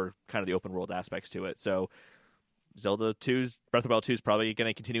 4, kind of the open world aspects to it. So Breath of the Wild 2 is probably going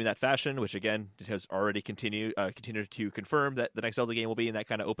to continue in that fashion, which, again, it has already continued to confirm that the next Zelda game will be in that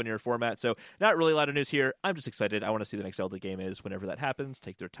kind of open-air format. So not really a lot of news here. I'm just excited. I want to see the next Zelda game is whenever that happens.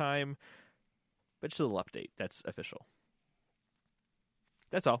 Take their time. But just a little update. That's official.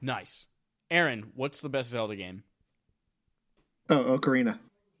 That's all. Nice. Aaron, what's the best Zelda game? Oh, Ocarina.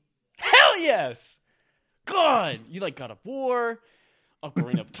 Hell yes! God, you like God of War,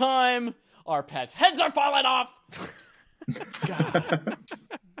 Ocarina of Time, our pets' heads are falling off. God.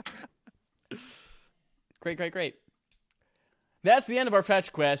 Great. That's the end of our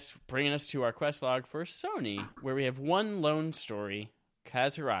fetch quest, bringing us to our quest log for Sony, where we have one lone story.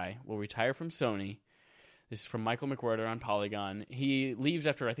 Kaz Hirai will retire from Sony. This is from Michael McWhorter on Polygon. He leaves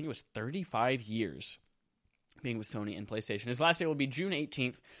after, I think it was 35 years being with Sony and PlayStation. His last day will be June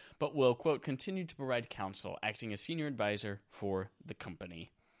 18th, but will, quote, continue to provide counsel, acting as senior advisor for the company.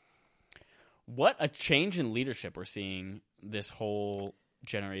 What a change in leadership we're seeing this whole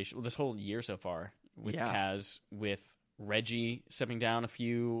generation, this whole year so far, with Kaz, with Reggie stepping down a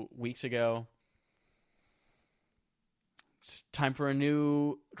few weeks ago. It's time for a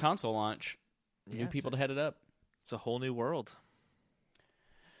new console launch. New people to head it up. It's a whole new world.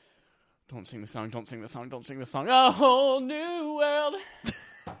 Don't sing the song. A whole new world.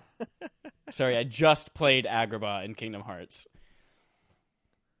 Sorry, I just played Agrabah in Kingdom Hearts.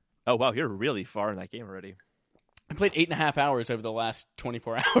 Oh, wow, you're really far in that game already. I played 8.5 hours over the last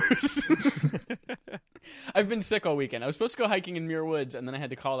 24 hours. I've been sick all weekend. I was supposed to go hiking in Muir Woods, and then I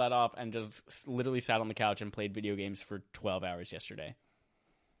had to call that off and just literally sat on the couch and played video games for 12 hours yesterday.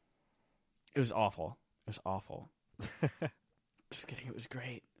 It was awful. Just kidding. It was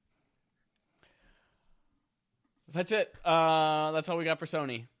great. That's it. That's all we got for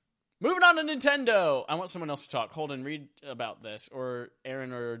Sony. Moving on to Nintendo. I want someone else to talk. Holden, read about this. Or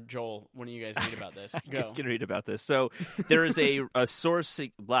Aaron or Joel, one of you guys read about this. Go. You can read about this. So there is a source...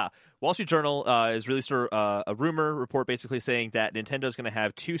 Wall Street Journal has released a rumor report basically saying that Nintendo is going to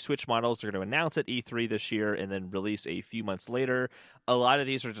have 2 Switch models. They're going to announce at E3 this year and then release a few months later. A lot of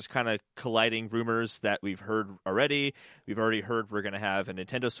these are just kind of colliding rumors that we've heard already. We've already heard we're going to have a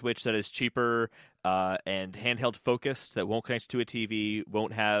Nintendo Switch that is cheaper and handheld focused, that won't connect to a TV,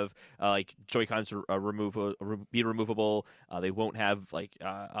 won't have like Joy-Cons be removable. They won't have like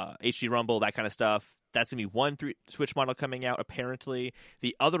HD Rumble, that kind of stuff. That's going to be one Switch model coming out, apparently.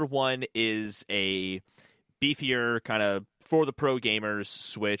 The other one is a beefier kind of for the pro gamers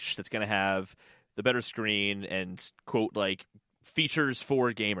Switch that's going to have the better screen and, quote, like, features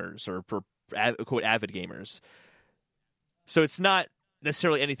for gamers or for, quote, avid gamers. So it's not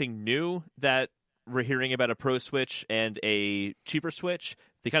necessarily anything new that we're hearing about a pro Switch and a cheaper Switch.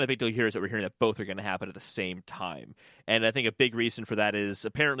 The kind of big deal here is that we're hearing that both are going to happen at the same time. And I think a big reason for that is,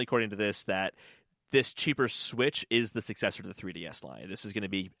 apparently, according to this, that this cheaper Switch is the successor to the 3DS line. This is going to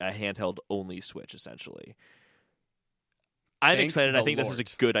be a handheld-only Switch, essentially. I'm excited. I think this is a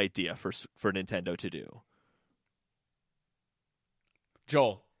good idea for Nintendo to do.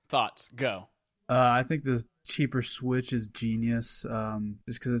 Joel, thoughts? Go. I think the cheaper Switch is genius,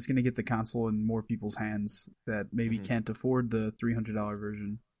 just because it's going to get the console in more people's hands that maybe can't afford the $300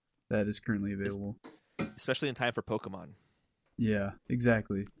 version that is currently available. Especially in time for Pokemon. Yeah,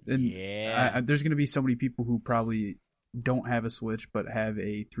 exactly. And Yeah. there's going to be so many people who probably don't have a Switch but have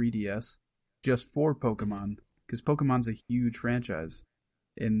a 3DS just for Pokemon, because Pokemon's a huge franchise.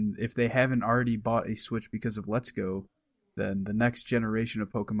 And if they haven't already bought a Switch because of Let's Go, then the next generation of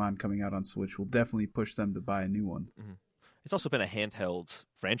Pokemon coming out on Switch will definitely push them to buy a new one. It's also been a handheld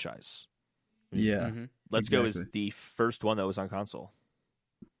franchise. Yeah. Mhm. Let's Go is exactly. the first one that was on console.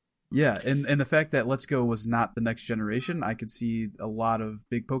 Yeah, and the fact that Let's Go was not the next generation, I could see a lot of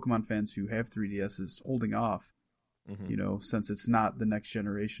big Pokemon fans who have 3DSs holding off, since it's not the next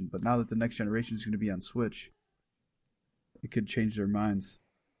generation. But now that the next generation is going to be on Switch, it could change their minds.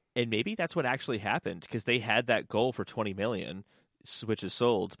 And maybe that's what actually happened, because they had that goal for 20 million Switches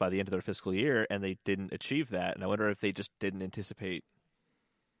sold by the end of their fiscal year, and they didn't achieve that. And I wonder if they just didn't anticipate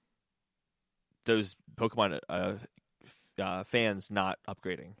those Pokemon fans not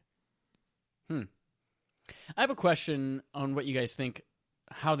upgrading. I have a question on what you guys think,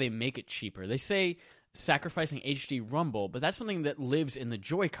 how they make it cheaper. They say sacrificing HD Rumble, but that's something that lives in the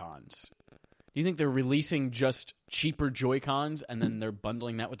Joy-Cons. Do you think they're releasing just cheaper Joy-Cons and then they're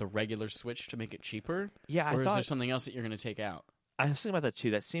bundling that with the regular Switch to make it cheaper? Yeah, Or is there something else that you're going to take out? I was thinking about that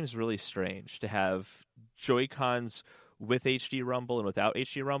too. That seems really strange to have Joy-Cons with HD Rumble and without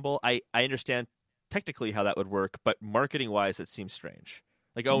HD Rumble. I understand technically how that would work, but marketing-wise, it seems strange.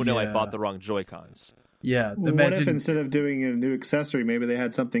 Like, oh no, I Yeah. bought the wrong Joy-Cons. Yeah, What if imagine. instead of doing a new accessory, maybe they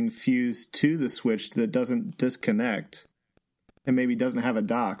had something fused to the Switch that doesn't disconnect and maybe doesn't have a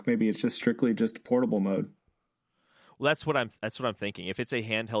dock? Maybe it's just strictly just portable mode. Well, that's what I'm thinking. If it's a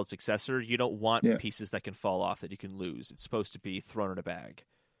handheld successor, you don't want pieces that can fall off that you can lose. It's supposed to be thrown in a bag.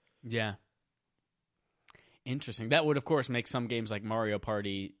 Yeah. Interesting. That would, of course, make some games like Mario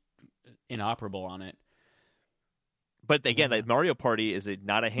Party inoperable on it. But again, like Mario Party is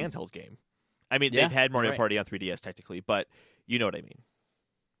not a handheld game. I mean, Yeah, they've had Mario right. Party on 3DS technically, but you know what I mean.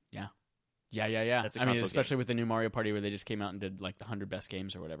 Yeah. That's a I mean, console especially with the new Mario Party where they just came out and did like the 100 best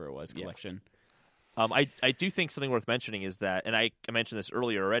games or whatever it was collection. I do think something worth mentioning is that, and I mentioned this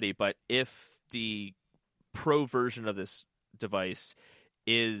earlier already, but if the Pro version of this device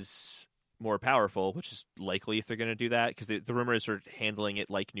is more powerful, which is likely if they're going to do that, because the rumors are handling it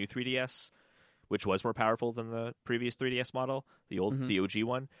like new 3DS, which was more powerful than the previous 3DS model, the OG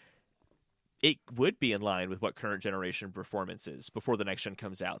one. It would be in line with what current generation performance is before the next gen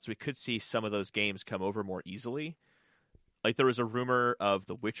comes out. So we could see some of those games come over more easily. Like there was a rumor of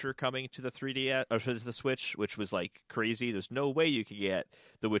The Witcher coming to the 3DS or to the Switch, which was like crazy. There's no way you could get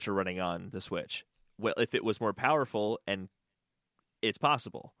The Witcher running on the Switch. Well, if it was more powerful, and it's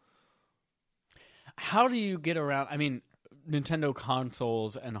possible. How do you get around? I mean, Nintendo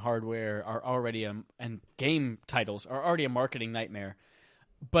consoles and hardware are already and game titles are already a marketing nightmare.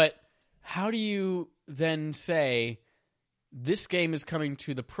 But how do you then say this game is coming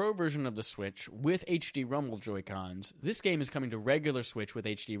to the Pro version of the Switch with HD Rumble Joy-Cons? This game is coming to regular Switch with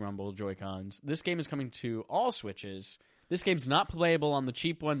HD Rumble Joy-Cons. This game is coming to all Switches. This game's not playable on the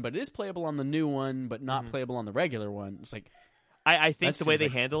cheap one, but it is playable on the new one, but not playable on the regular one. It's like, I think That the way seems they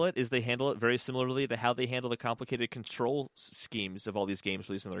like- handle it is they handle it very similarly to how they handle the complicated control schemes of all these games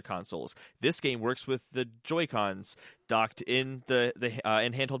released on their consoles. This game works with the Joy-Cons docked in the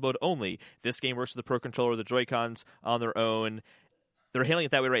in handheld mode only. This game works with the Pro Controller, the Joy-Cons on their own. They're handling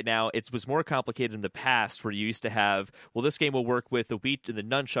it that way right now. It was more complicated in the past, where you used to have, well, this game will work with the Wii, the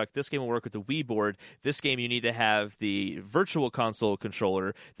Nunchuck. This game will work with the Wii board. This game, you need to have the Virtual Console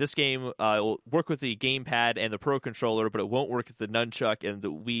controller. This game will work with the gamepad and the Pro Controller, but it won't work with the Nunchuck and the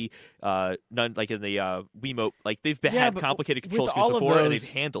Wii, like in the Wiimote. Like they've had but complicated control with schemes all of before, and those-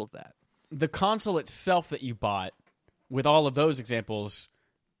 they've handled that. the console itself that you bought, with all of those examples,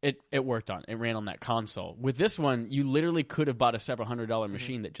 it worked on. It ran on that console. With this one, you literally could have bought a several $100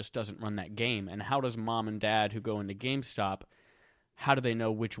 machine that just doesn't run that game. And how does mom and dad who go into GameStop, how do they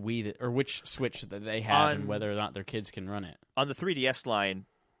know which or which Switch that they have and whether or not their kids can run it? On the 3DS line,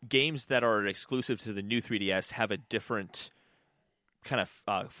 games that are exclusive to the new 3DS have a different kind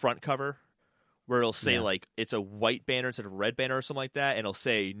of front cover, where it'll say like it's a white banner instead of a red banner or something like that, and it'll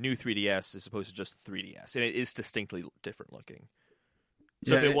say new 3DS as opposed to just 3DS, and it is distinctly different looking.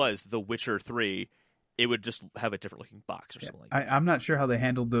 So if it was The Witcher 3, it would just have a different looking box or something like that. I'm not sure how they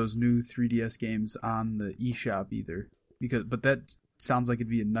handled those new 3DS games on the eShop either, but that sounds like it'd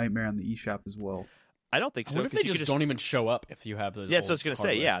be a nightmare on the eShop as well. I don't think so. What if 'cause they you just could don't even show up if you have those? Yeah, that's what I old was going to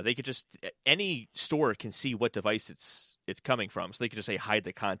hardware? say. Yeah, they could just, any store can see what device it's it's coming from. So they could just say hide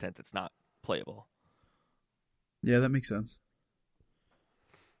the content that's not playable. Yeah, that makes sense.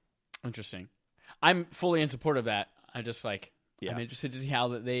 Interesting. I'm fully in support of that. I'm Yeah. interested to see how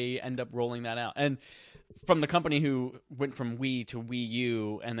that they end up rolling that out. And from the company who went from Wii to Wii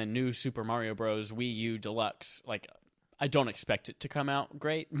U and then new Super Mario Bros. Wii U Deluxe, like, I don't expect it to come out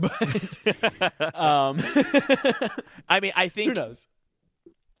great, but I mean, I think who knows?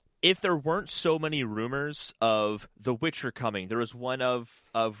 if there weren't so many rumors of The Witcher coming, there was one of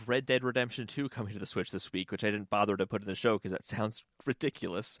Red Dead Redemption 2 coming to the Switch this week, which I didn't bother to put in the show because that sounds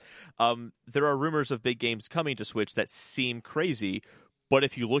ridiculous. There are rumors of big games coming to Switch that seem crazy, but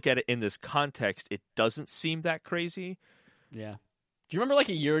if you look at it in this context, it doesn't seem that crazy. Yeah. Do you remember like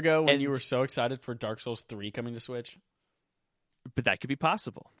a year ago when And- you were so excited for Dark Souls 3 coming to Switch? But that could be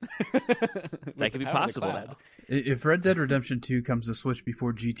possible. That could be possible now. If Red Dead Redemption 2 comes to Switch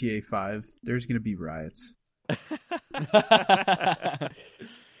before GTA 5, there's going to be riots.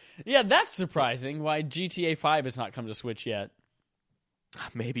 Yeah, that's surprising. Why GTA 5 has not come to Switch yet?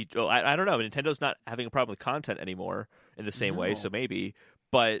 Maybe. Oh, I don't know. Nintendo's not having a problem with content anymore in the same way, No. so maybe.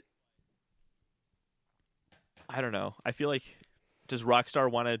 But I don't know. I feel like, does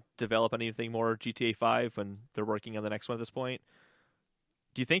Rockstar want to develop anything more GTA 5 when they're working on the next one at this point?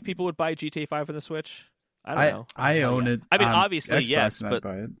 Do you think people would buy GTA 5 on the Switch? I don't know. I own it. I mean, on obviously, Xbox, yes, and I'd but-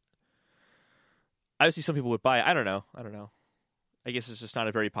 buy it. Obviously, some people would buy it. I don't know. I guess it's just not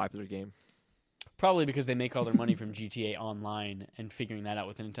a very popular game. Probably because they make all their money from GTA Online, and figuring that out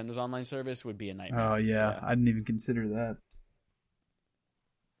with Nintendo's online service would be a nightmare. Oh yeah, I didn't even consider that.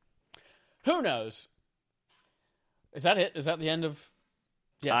 Who knows? Is that it? Is that the end of...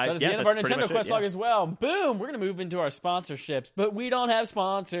 Yes, that is yeah, the end of our that's pretty Nintendo much it, Quest log yeah. as well. Boom! We're going to move into our sponsorships, but we don't have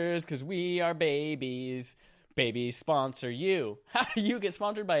sponsors because we are babies. Babies sponsor you. How do you get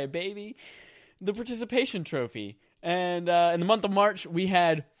sponsored by a baby? The participation trophy. And in the month of March, we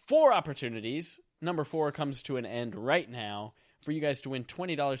had 4 opportunities. Number 4 comes to an end right now for you guys to win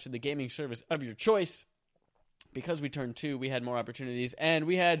 $20 to the gaming service of your choice. Because we turned 2, we had more opportunities, and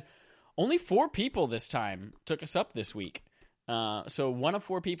we had only 4 people this time took us up this week. So 1 of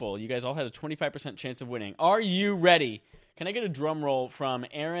 4 people, you guys all had a 25% chance of winning. Are you ready? Can I get a drum roll from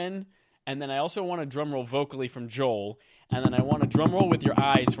Aaron? And then I also want a drum roll vocally from Joel. And then I want a drum roll with your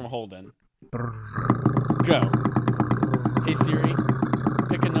eyes from Holden. Go. Hey Siri,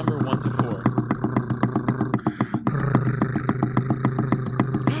 pick a number 1 to 4.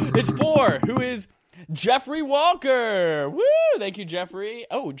 It's 4. Who is Jeffrey Walker? Woo! Thank you, Jeffrey.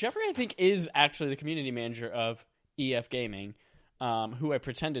 Oh, Jeffrey, I think, is actually the community manager of EF Gaming, who I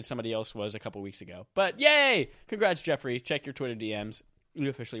pretended somebody else was a couple weeks ago. But yay! Congrats, Jeffrey. Check your Twitter DMs. You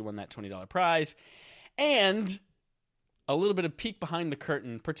officially won that $20 prize. And a little bit of peek behind the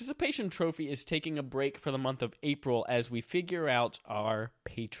curtain. Participation Trophy is taking a break for the month of April as we figure out our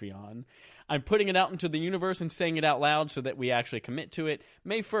Patreon. I'm putting it out into the universe and saying it out loud so that we actually commit to it.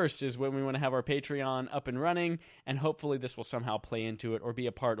 May 1st is when we want to have our Patreon up and running, and hopefully this will somehow play into it or be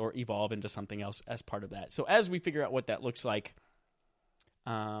a part or evolve into something else as part of that. So as we figure out what that looks like,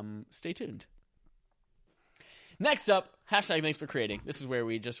 stay tuned. Next up, hashtag thanks for creating. This is where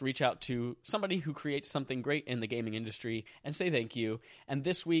we just reach out to somebody who creates something great in the gaming industry and say thank you. And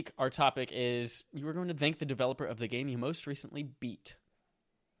this week, our topic is you are going to thank the developer of the game you most recently beat.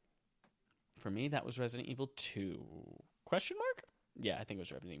 For me, that was Resident Evil 2. Question mark? Yeah, I think it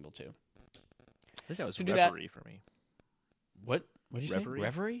was Resident Evil 2. I think that was So do that- Reverie for me. What did you Reverie. say?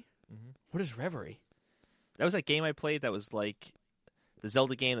 Reverie? Mhm. What is Reverie? That was that game I played that was like the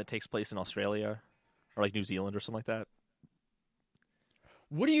Zelda game that takes place in Australia or like New Zealand or something like that.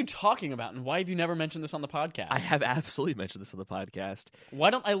 What are you talking about, and why have you never mentioned this on the podcast? I have absolutely mentioned this on the podcast. Why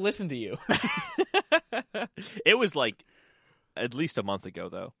don't I listen to you? It was like at least a month ago,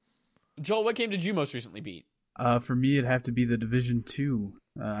 though. Joel, what game did you most recently beat? For me, it'd have to be the Division 2.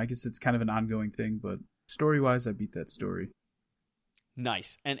 I guess it's kind of an ongoing thing, but story-wise, I beat that story.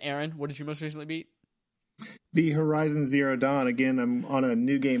 Nice. And Aaron, what did you most recently beat? Be Horizon Zero Dawn. Again, I'm on a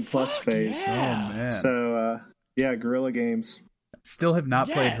new game plus phase. yeah. Oh, man. So, yeah, Guerrilla Games. Still have not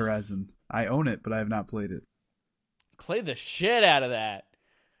played Yes. Horizon. I own it, but I have not played it. Play the shit out of that.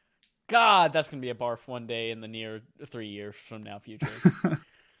 God, that's going to be a barf one day in the near 3 years from now future.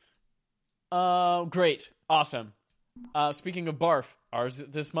 Great. Awesome. Speaking of barf, ours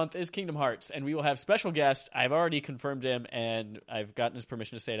this month is Kingdom Hearts, and we will have special guest. I've already confirmed him, and I've gotten his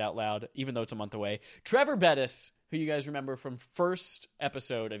permission to say it out loud, even though it's a month away. Trevor Bettis, who you guys remember from first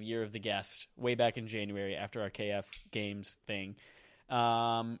episode of Year of the Guest, way back in January after our KF Games thing.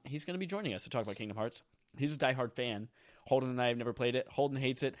 He's going to be joining us to talk about Kingdom Hearts. He's a diehard fan. Holden and I have never played it. Holden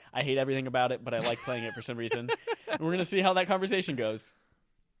hates it. I hate everything about it, but I like playing it for some reason. And we're going to see how that conversation goes.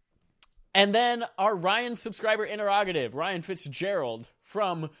 And then our Ryan subscriber interrogative, Ryan Fitzgerald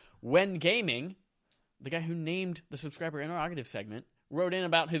from When Gaming, the guy who named the subscriber interrogative segment, wrote in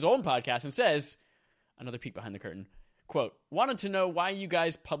about his own podcast and says, another peek behind the curtain, quote, wanted to know why you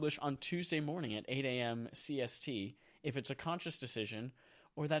guys publish on Tuesday morning at 8 a.m. CST, if it's a conscious decision,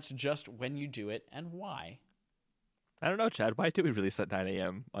 or that's just when you do it, and why? I don't know, Chad. Why do we release at 9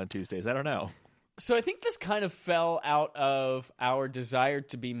 a.m. on Tuesdays? I don't know. So I think this kind of fell out of our desire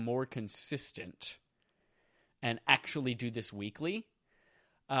to be more consistent and actually do this weekly.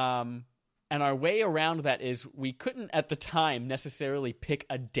 And our way around that is we couldn't at the time necessarily pick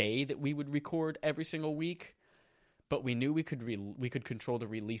a day that we would record every single week, but we knew we could control the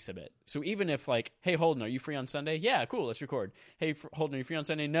release of it. So even if like, hey Holden, are you free on Sunday? Yeah, cool, let's record. Hey Holden, are you free on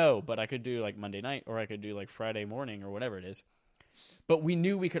Sunday? No, but I could do like Monday night, or I could do like Friday morning, or whatever it is. But we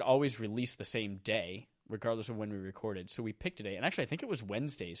knew we could always release the same day, regardless of when we recorded. So we picked a day, and actually I think it was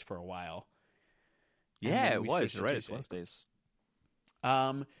Wednesdays for a while. Yeah, it was. You're right, it's Wednesdays.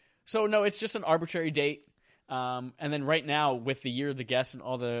 So no, it's just an arbitrary date. And then right now, with the Year of the Guest and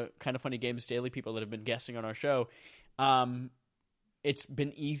all the Kind of Funny Games Daily people that have been guesting on our show, it's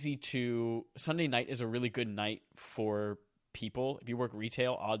been easy to... Sunday night is a really good night for people. If you work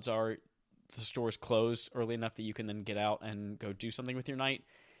retail, odds are the store's closed early enough that you can then get out and go do something with your night.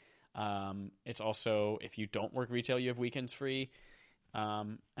 It's also, if you don't work retail, you have weekends free.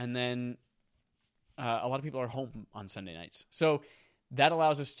 And then a lot of people are home on Sunday nights. So that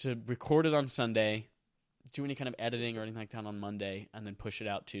allows us to record it on Sunday, do any kind of editing or anything like that on Monday, and then push it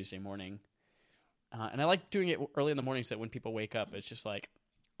out Tuesday morning. And I like doing it early in the morning so that when people wake up, it's just like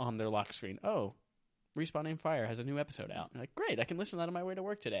on their lock screen, oh, Respawn Aim Fire has a new episode out. I'm like, great, I can listen to that on my way to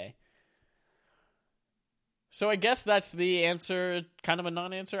work today. So I guess that's the answer, kind of a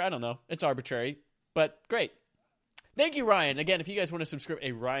non-answer. I don't know. It's arbitrary, but great. Thank you, Ryan. Again, if you guys want to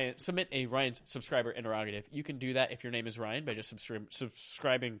submit a Ryan's subscriber interrogative, you can do that if your name is Ryan by just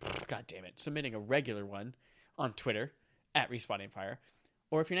subscribing, submitting a regular one on Twitter at Respawn Aim Fire.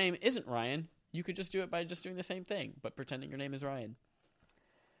 Or if your name isn't Ryan, you could just do it by just doing the same thing, but pretending your name is Ryan.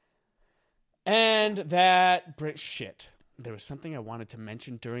 And that... Shit. There was something I wanted to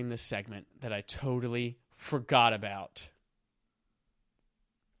mention during this segment that I totally forgot about.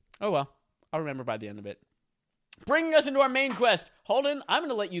 Oh well, I'll remember by the end of it. Bringing us into our main quest. Holden, I'm going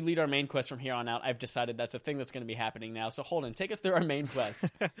to let you lead our main quest from here on out. I've decided that's a thing that's going to be happening now. So Holden, take us through our main quest.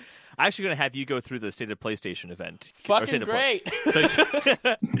 I'm actually going to have you go through the State of PlayStation event. Fucking great.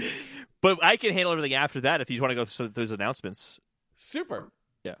 But I can handle everything after that if you want to go through those announcements. Super.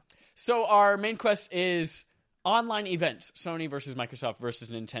 Yeah. So our main quest is online events. Sony versus Microsoft versus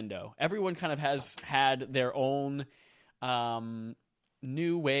Nintendo. Everyone kind of has had their own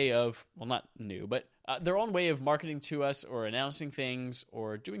new way of, well, not new, but their own way of marketing to us or announcing things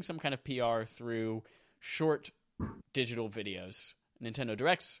or doing some kind of PR through short digital videos. Nintendo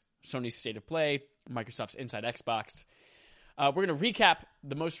Directs, Sony's State of Play, Microsoft's Inside Xbox. We're going to recap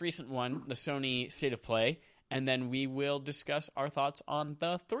the most recent one, the Sony State of Play, and then we will discuss our thoughts on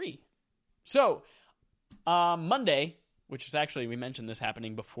the 3. So, Monday, which is actually, we mentioned this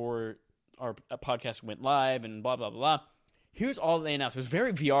happening before our podcast went live and blah, blah, blah. Here's all they announced. It was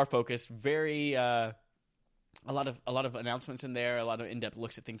very VR focused, very a lot of announcements in there, a lot of in-depth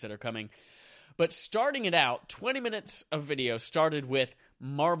looks at things that are coming. But starting it out, 20 minutes of video started with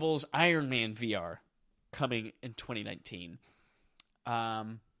Marvel's Iron Man VR coming in 2019.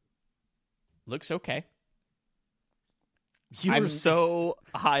 Looks okay. You were so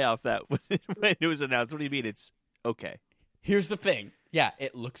high off that when it was announced. What do you mean it's okay? Here's the thing. Yeah,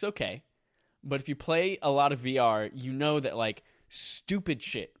 it looks okay. But if you play a lot of VR, you know that, like, stupid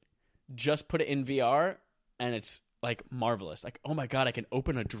shit, just put it in VR, and it's, like, marvelous. Like, oh my god, I can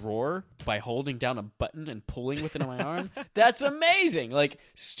open a drawer by holding down a button and pulling with it on my arm? That's amazing! Like,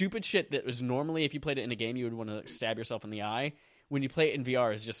 stupid shit that was normally, if you played it in a game, you would want to stab yourself in the eye. When you play it in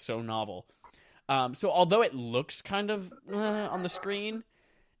VR, it's just so novel. So although it looks kind of on the screen,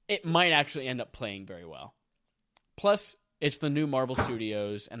 it might actually end up playing very well. Plus, it's the new Marvel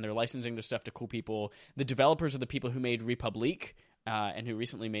Studios, and they're licensing their stuff to cool people. The developers are the people who made Republic, and who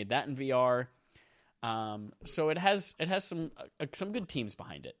recently made that in VR. So it has some good teams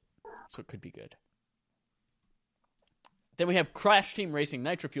behind it. So it could be good. Then we have Crash Team Racing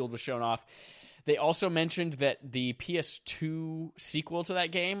Nitro Fueled was shown off. They also mentioned that the PS2 sequel to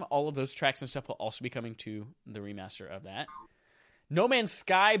that game, all of those tracks and stuff will also be coming to the remaster of that. No Man's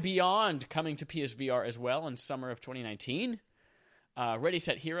Sky Beyond coming to PSVR as well in summer of 2019. Ready,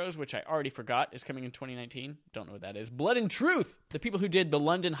 Set, Heroes, which I already forgot, is coming in 2019. Don't know what that is. Blood and Truth, the people who did the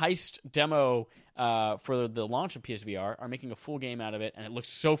London Heist demo for the launch of PSVR are making a full game out of it, and it looks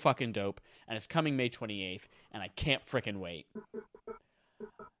so fucking dope. And it's coming May 28th, and I can't frickin' wait.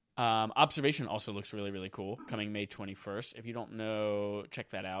 Observation also looks really, really cool, coming May 21st. If you don't know, check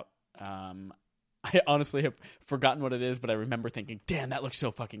that out. I honestly have forgotten what it is, but I remember thinking, damn, that looks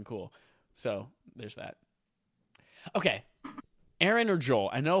so fucking cool. So there's that. Okay. Aaron or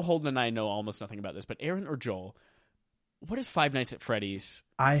Joel? I know Holden and I know almost nothing about this, but Aaron or Joel, what is Five Nights at Freddy's?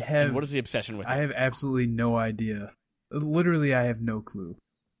 And what is the obsession with it? I have absolutely no idea. Literally, I have no clue.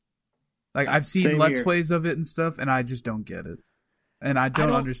 Like, I've seen Same Let's here. Plays of it and stuff, and I just don't get it. And I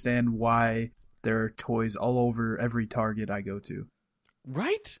don't understand why there are toys all over every Target I go to.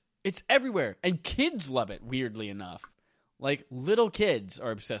 Right? It's everywhere. And kids love it, weirdly enough. Like, little kids are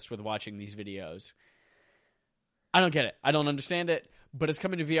obsessed with watching these videos. I don't get it. I don't understand it, but it's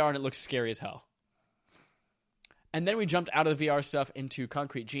coming to VR and it looks scary as hell. And then we jumped out of the VR stuff into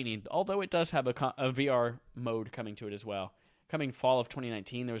Concrete Genie, although it does have a VR mode coming to it as well. Coming fall of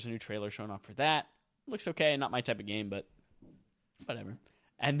 2019, there was a new trailer shown off for that. Looks okay, not my type of game, but whatever.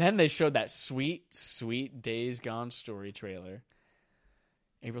 And then they showed that sweet, sweet Days Gone story trailer.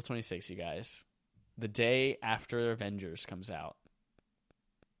 April 26th, you guys. The day after Avengers comes out,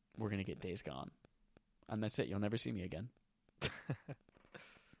 we're going to get Days Gone. And that's it. You'll never see me again.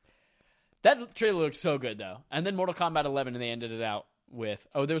 That trailer looks so good, though. And then Mortal Kombat 11, and they ended it out with...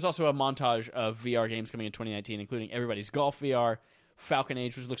 Oh, there was also a montage of VR games coming in 2019, including Everybody's Golf VR, Falcon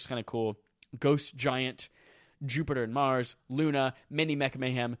Age, which looks kind of cool, Ghost Giant, Jupiter and Mars, Luna, Mini Mecha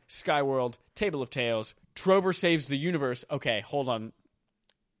Mayhem, Skyworld, Table of Tales, Trover Saves the Universe. Okay, hold on.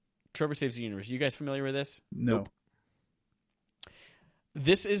 Trover Saves the Universe. You guys familiar with this? No. Nope.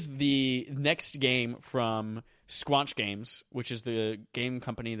 This is the next game from Squanch Games, which is the game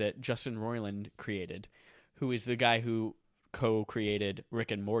company that Justin Roiland created, who is the guy who co-created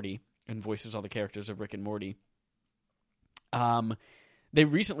Rick and Morty and voices all the characters of Rick and Morty. They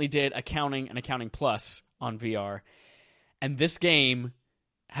recently did Accounting and Accounting Plus on VR, and this game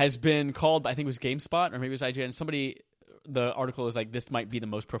has been called, I think it was GameSpot, or maybe it was IGN, the article is like, this might be the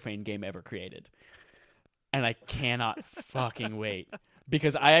most profane game ever created. And I cannot fucking wait.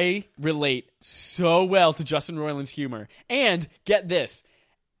 Because I relate so well to Justin Roiland's humor. And get this.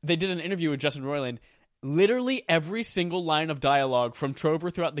 They did an interview with Justin Roiland. Literally every single line of dialogue from Trover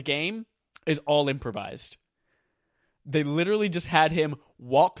throughout the game is all improvised. They literally just had him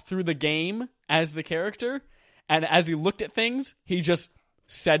walk through the game as the character. And as he looked at things, he just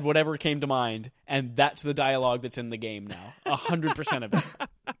said whatever came to mind. And that's the dialogue that's in the game now. 100% of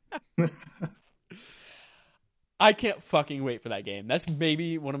it. I can't fucking wait for that game. That's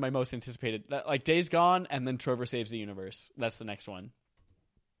maybe one of my most anticipated. Like Days Gone and then Trover Saves the Universe. That's the next one.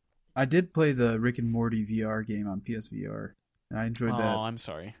 I did play the Rick and Morty VR game on PSVR, and I enjoyed that. Oh, I'm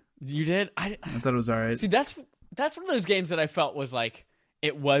sorry. You did? I thought it was all right. See, that's one of those games that I felt was like,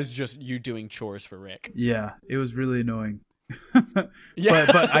 it was just you doing chores for Rick. Yeah, it was really annoying. Yeah.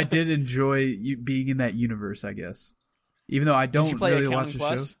 but I did enjoy you being in that universe, I guess. Even though I don't Did you play really Accounting watch the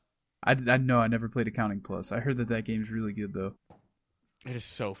Plus? show. I know I never played Accounting Plus. I heard that game's really good though. It is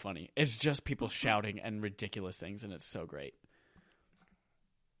so funny. It's just people shouting and ridiculous things, and it's so great.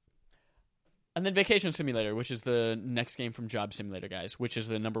 And then Vacation Simulator, which is the next game from Job Simulator, guys, which is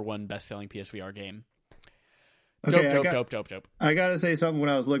the #1 best-selling PSVR game. Okay, Dope. I gotta say something when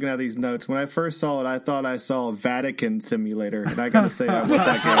I was looking at these notes. When I first saw it, I thought I saw Vatican Simulator, and I gotta say I want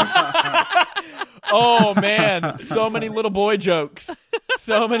that game. Oh, man. So many little boy jokes.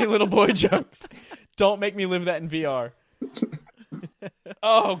 So many little boy jokes. Don't make me live that in VR.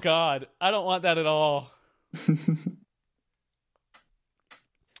 Oh, God. I don't want that at all.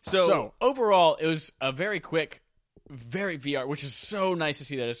 So, overall, it was a very quick, very VR, which is so nice to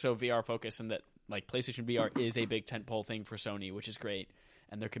see that it's so VR focused and that like PlayStation VR is a big tentpole thing for Sony, which is great,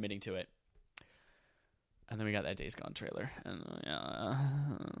 and they're committing to it. And then we got that Days Gone trailer. And,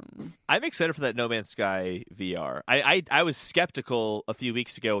 I'm excited for that No Man's Sky VR. I was skeptical a few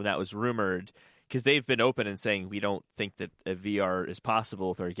weeks ago when that was rumored because they've been open and saying we don't think that a VR is possible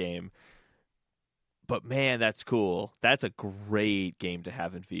with our game. But man, that's cool. That's a great game to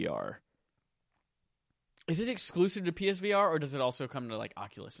have in VR. is it exclusive to PSVR, or does it also come to like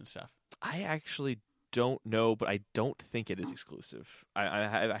Oculus and stuff? I actually don't know, but I don't think it is exclusive.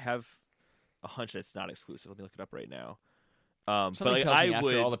 I have a hunch that it's not exclusive. Let me look it up right now. But like, tells me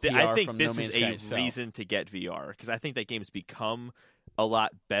after all the PR I think from this No Man's is Sky a itself. reason to get VR because I think that game's become a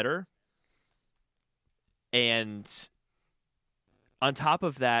lot better. And on top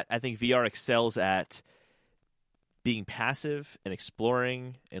of that, I think VR excels at being passive and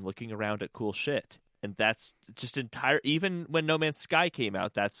exploring and looking around at cool shit. And that's just even when No Man's Sky came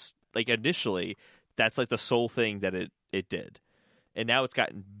out, that's like initially, that's like the sole thing that it did. And now it's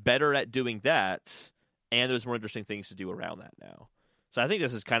gotten better at doing that, and there's more interesting things to do around that now. So I think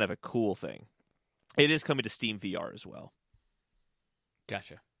this is kind of a cool thing. It is coming to Steam VR as well.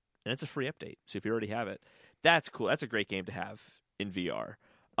 Gotcha. And it's a free update, so if you already have it, that's cool. That's a great game to have in VR.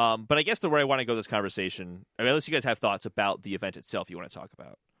 But I guess the way I want to go this conversation, I mean, unless you guys have thoughts about the event itself you want to talk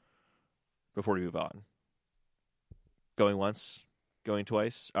about before we move on. Going once? Going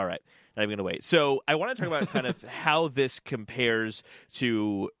twice? All right. Not even going to wait. So I want to talk about kind of how this compares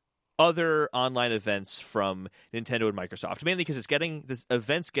to other online events from Nintendo and Microsoft, mainly because this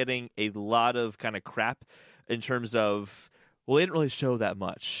event's getting a lot of kind of crap in terms of, well, they didn't really show that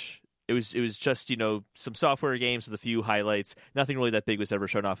much. It was just, some software games with a few highlights. Nothing really that big was ever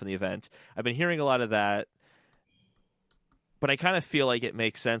shown off in the event. I've been hearing a lot of that, but I kind of feel like it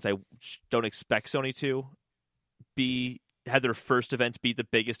makes sense. I don't expect Sony to have their first event be the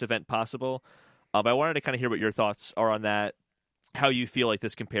biggest event possible. But I wanted to kind of hear what your thoughts are on that, how you feel like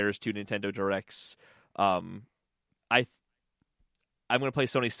this compares to Nintendo Directs. I'm going to play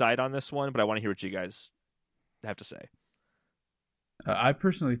Sony's side on this one, but I want to hear what you guys have to say. I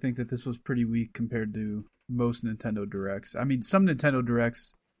personally think that this was pretty weak compared to most Nintendo Directs. I mean, some Nintendo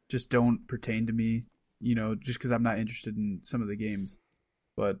Directs just don't pertain to me, just because I'm not interested in some of the games.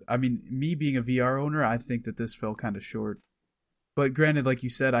 But, I mean, me being a VR owner, I think that this fell kind of short. But granted, like you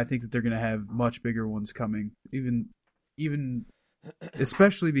said, I think that they're going to have much bigger ones coming, even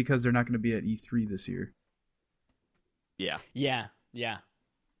especially because they're not going to be at E3 this year. Yeah. Yeah.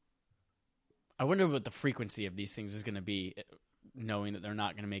 I wonder what the frequency of these things is going to be, knowing that they're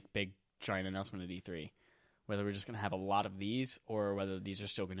not going to make big, giant announcement at E3. Whether we're just going to have a lot of these, or whether these are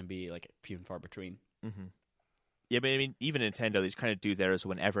still going to be like few and far between. Mm-hmm. Yeah, but I mean, even Nintendo, they just kind of do theirs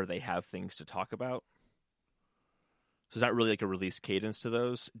whenever they have things to talk about. So it's not really like a release cadence to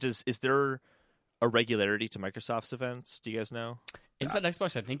those. Is there a regularity to Microsoft's events? Do you guys know? Inside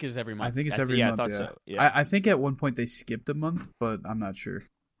Xbox, I think, is every month. I think it's every month. I thought so. Yeah. I think at one point they skipped a month, but I'm not sure.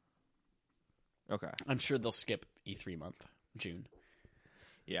 Okay. I'm sure they'll skip E3 month, June.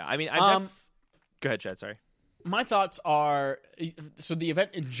 Yeah, I mean, go ahead, Chad. Sorry. My thoughts are, so the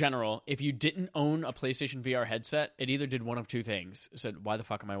event in general, if you didn't own a PlayStation VR headset, it either did one of two things. It said, why the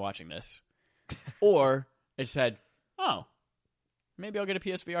fuck am I watching this? Or it said, oh, maybe I'll get a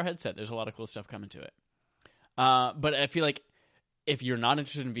PSVR headset. There's a lot of cool stuff coming to it. But I feel like if you're not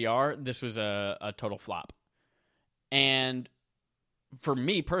interested in VR, this was a total flop. And for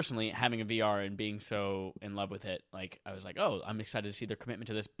me personally, having a VR and being so in love with it, like I was like, oh, I'm excited to see their commitment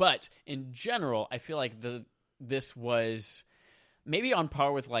to this. But in general, I feel like this was maybe on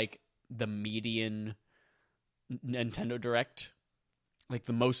par with like the median Nintendo Direct, like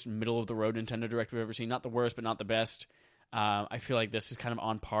the most middle of the road Nintendo Direct we've ever seen. Not the worst, but not the best. I feel like this is kind of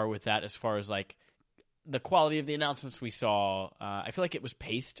on par with that as far as like the quality of the announcements we saw. I feel like it was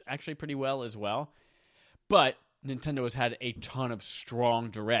paced actually pretty well as well. But Nintendo has had a ton of strong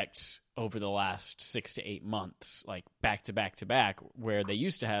directs over the last 6 to 8 months, like back to back to back, where they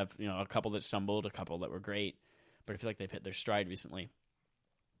used to have, a couple that stumbled, a couple that were great, but I feel like they've hit their stride recently.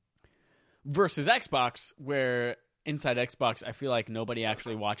 Versus Xbox, where inside Xbox, I feel like nobody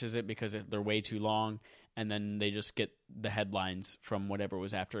actually watches it because they're way too long, and then they just get the headlines from whatever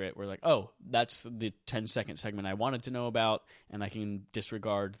was after it. We're like, oh, that's the 10-second segment I wanted to know about, and I can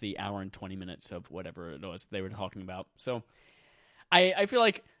disregard the hour and 20 minutes of whatever it was they were talking about. So I feel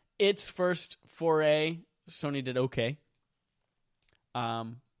like its first foray, Sony did okay.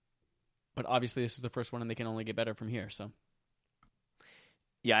 But obviously this is the first one, and they can only get better from here. So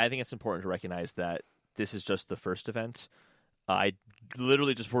yeah, I think it's important to recognize that this is just the first event. I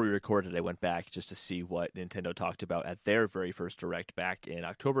literally, just before we recorded, I went back just to see what Nintendo talked about at their very first Direct back in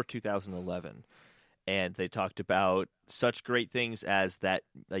October 2011. And they talked about such great things as that,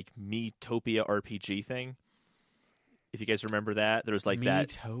 like, Miitopia RPG thing. If you guys remember that, there was like that.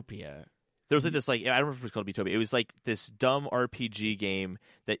 Miitopia. There was like this, like, I don't remember if it was called Miitopia. It was like this dumb RPG game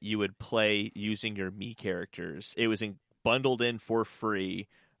that you would play using your Mii characters. It was bundled in for free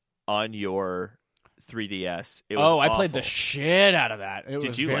on your 3DS. It was awful. I played the shit out of that. It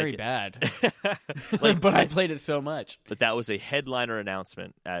was very bad. But I played it so much. But that was a headliner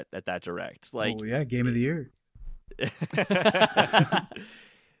announcement at that Direct. Like, oh yeah, Game of the Year. It's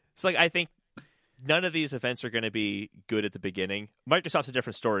like, I think none of these events are going to be good at the beginning. Microsoft's a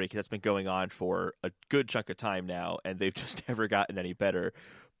different story because that's been going on for a good chunk of time now, and they've just never gotten any better.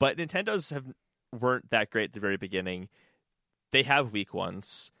 But Nintendo's weren't that great at the very beginning. They have weak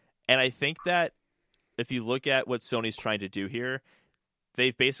ones, and I think that if you look at what Sony's trying to do here,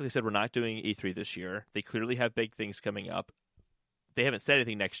 they've basically said we're not doing E3 this year. They clearly have big things coming up. They haven't said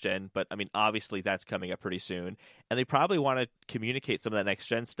anything next gen, but I mean, obviously that's coming up pretty soon. And they probably want to communicate some of that next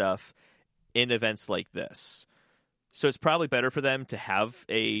gen stuff in events like this. So it's probably better for them to have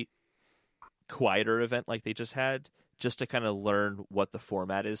a quieter event like they just had, just to kind of learn what the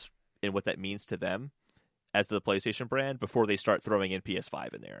format is and what that means to them as the PlayStation brand before they start throwing in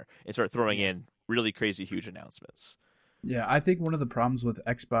PS5 in there and start throwing in really crazy, huge announcements. Yeah, I think one of the problems with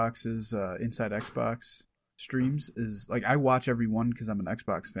Xbox's Inside Xbox streams is, like, I watch every one because I'm an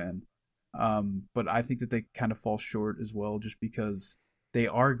Xbox fan, but I think that they kind of fall short as well just because they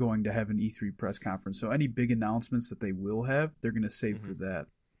are going to have an E3 press conference. So any big announcements that they will have, they're going to save for that.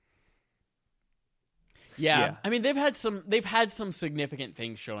 Yeah, I mean they've had some significant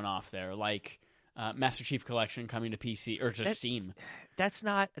things shown off there, like Master Chief Collection coming to PC or to Steam. That's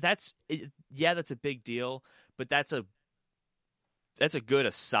a big deal, but that's a good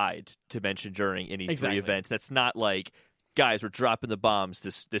aside to mention during an E3 event. That's not like, guys, we're dropping the bombs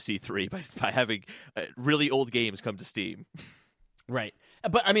this E3 by having really old games come to Steam. Right.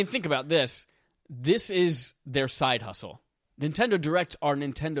 But I mean, think about this. This is their side hustle. Nintendo Directs are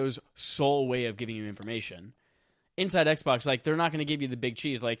Nintendo's sole way of giving you information. Inside Xbox, like, they're not going to give you the big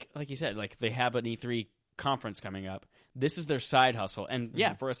cheese, like you said, like they have an E3 conference coming up. This is their side hustle. And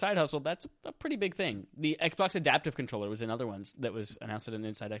yeah, for a side hustle, that's a pretty big thing. The Xbox Adaptive Controller was another one that was announced at an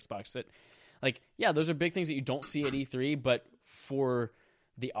Inside Xbox that, like, yeah, those are big things that you don't see at E3, but for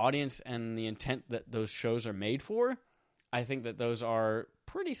the audience and the intent that those shows are made for, I think that those are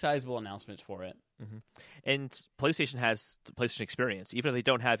pretty sizable announcements for it. Mm-hmm. And PlayStation has the PlayStation Experience. Even if they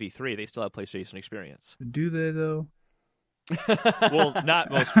don't have E3, they still have PlayStation Experience. Do they, though? Well,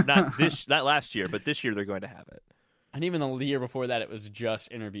 not last year, but this year they're going to have it. And even the year before that, it was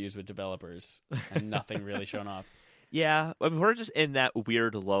just interviews with developers and nothing really shown off. Yeah, I mean, we're just in that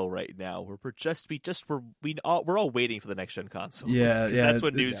weird lull right now where we're all waiting for the next gen console. Yeah, that's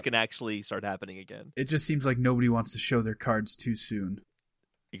when news can actually start happening again. It just seems like nobody wants to show their cards too soon.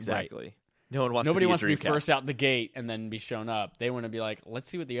 Exactly. Right. Nobody wants to be first out the gate and then be shown up. They want to be like, let's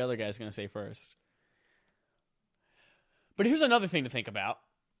see what the other guy's going to say first. But here's another thing to think about.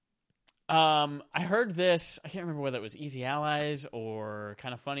 I heard this. I can't remember whether it was Easy Allies or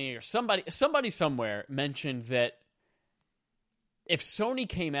Kind of Funny or somebody somewhere mentioned that if Sony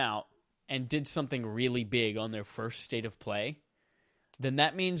came out and did something really big on their first State of Play, then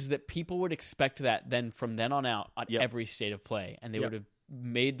that means that people would expect that then from then on out on every State of Play, and they would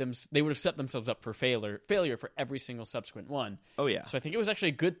have set themselves up for failure for every single subsequent one. Oh yeah. So I think it was actually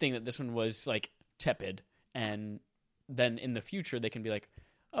a good thing that this one was like tepid, and then in the future they can be like,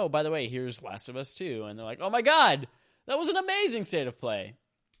 oh, by the way, here's Last of Us 2, and they're like, oh my god, that was an amazing State of Play.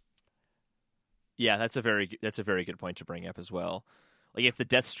 Yeah, that's a very good point to bring up as well. Like, if the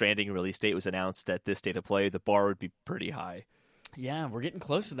Death Stranding release date was announced at this State of Play, the bar would be pretty high. Yeah, we're getting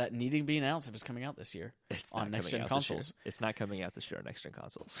close to that needing to be announced if it's coming out this year on next-gen consoles. It's not coming out this year on next-gen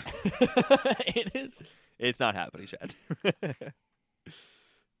consoles. It is. It's not happening, Chad.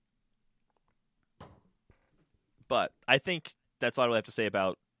 But I think that's all I really have to say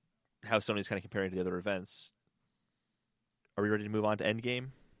about how Sony's kind of comparing to the other events. Are we ready to move on to Endgame?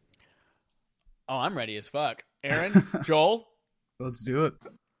 Oh, I'm ready as fuck. Aaron, Joel? Let's do it.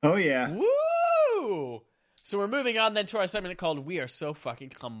 Oh, yeah. Woo! So we're moving on then to our segment called We Are So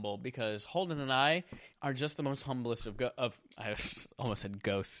Fucking Humble, because Holden and I are just the most humblest of I almost said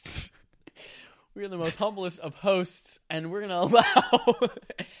ghosts. We are the most humblest of hosts, and we're going to allow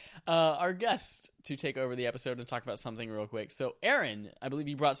our guest to take over the episode and talk about something real quick. So, Aaron, I believe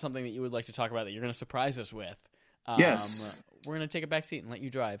you brought something that you would like to talk about that you're going to surprise us with. Yes. We're going to take a back seat and let you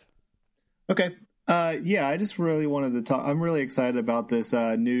drive. Okay. Yeah, I just really wanted to talk. I'm really excited about this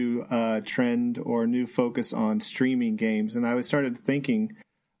new trend or new focus on streaming games. And I started thinking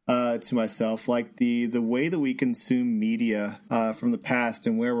to myself, like the way that we consume media from the past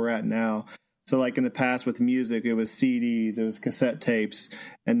and where we're at now. So like in the past with music, it was CDs, it was cassette tapes,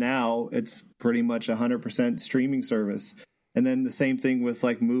 and now it's pretty much 100% streaming service. And then the same thing with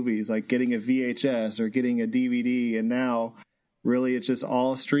like movies, like getting a VHS or getting a DVD, and now really it's just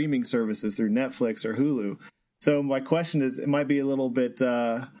all streaming services through Netflix or Hulu. So my question is, it might be a little bit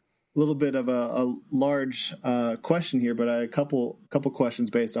of a large question here, but I had a couple questions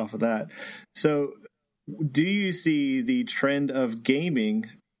based off of that. So do you see the trend of gaming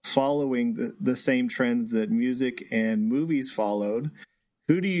following the same trends that music and movies followed?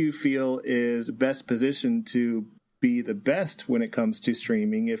 Who do you feel is best positioned to be the best when it comes to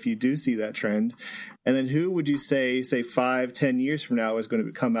streaming if you do see that trend? And then who would you say 5-10 years from now is going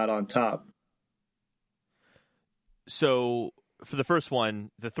to come out on top? So for the first one,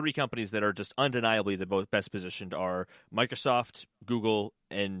 the three companies that are just undeniably the best positioned are Microsoft, Google,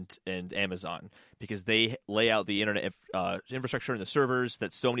 and Amazon, because they lay out the internet infrastructure and the servers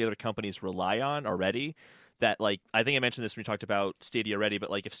that so many other companies rely on already. That, like, I think I mentioned this when we talked about Stadia already,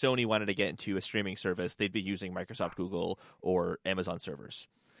 but like if Sony wanted to get into a streaming service, they'd be using Microsoft, Google, or Amazon servers.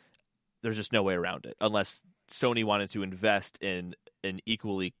 There's just no way around it unless Sony wanted to invest in an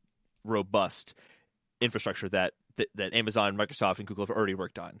equally robust infrastructure that Amazon, Microsoft, and Google have already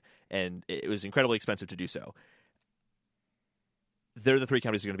worked on, and it was incredibly expensive to do so. They're the three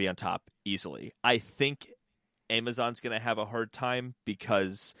companies that are going to be on top easily. I think Amazon's going to have a hard time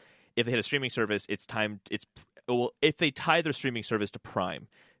because if they hit a streaming service, if they tie their streaming service to Prime,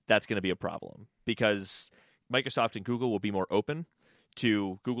 that's going to be a problem because Microsoft and Google will be more open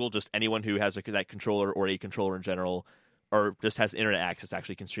to Google. Just anyone who has that controller or a controller in general, or just has internet access,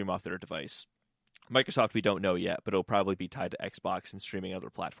 actually can stream off their device. Microsoft, we don't know yet, but it'll probably be tied to Xbox and streaming other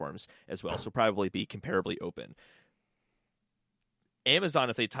platforms as well, so probably be comparably open. Amazon,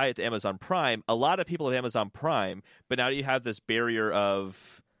 if they tie it to Amazon Prime, a lot of people have Amazon Prime, but now you have this barrier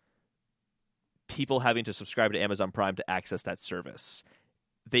of people having to subscribe to Amazon Prime to access that service.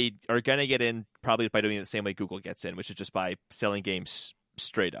 They are going to get in probably by doing it the same way Google gets in, which is just by selling games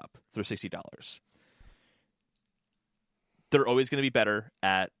straight up for $60. They're always going to be better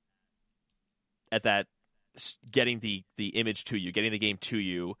at that, getting the image to you, getting the game to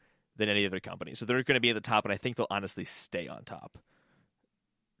you, than any other company. So they're going to be at the top, and I think they'll honestly stay on top.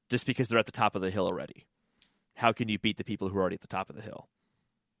 Just because they're at the top of the hill already. How can you beat the people who are already at the top of the hill?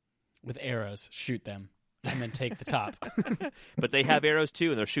 With arrows, shoot them, and then take the top. But they have arrows too,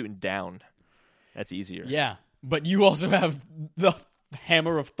 and they're shooting down. That's easier. Yeah, but you also have the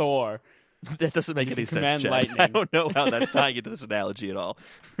hammer of Thor. That doesn't make any sense, Chad. Lightning. I don't know how that's tying into this analogy at all.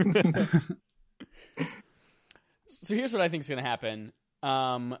 So here's what I think is going to happen.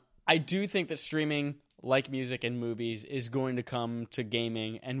 I do think that streaming, like music and movies, is going to come to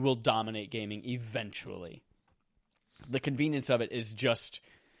gaming and will dominate gaming eventually. The convenience of it is just,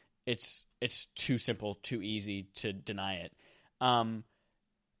 it's too simple, too easy to deny it.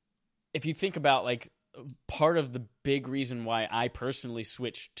 If you think about, like, part of the big reason why I personally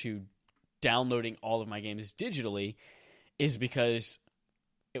switched to downloading all of my games digitally is because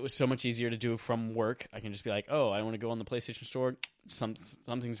it was so much easier to do from work. I can just be like, oh, I want to go on the PlayStation Store.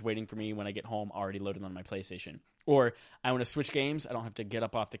 Something's waiting for me when I get home, already loaded on my PlayStation. Or I want to switch games. I don't have to get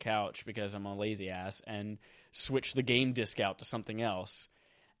up off the couch because I'm a lazy ass and switch the game disc out to something else.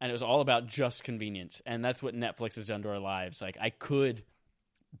 And it was all about just convenience. And that's what Netflix has done to our lives. Like, I could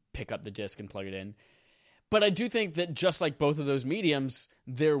pick up the disc and plug it in. But I do think that just like both of those mediums,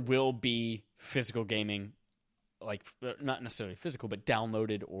 there will be physical gaming, like not necessarily physical, but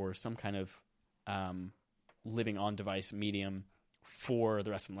downloaded or some kind of living on device medium for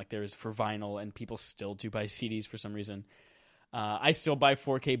the rest of them. Like there's for vinyl, and people still do buy CDs for some reason. I still buy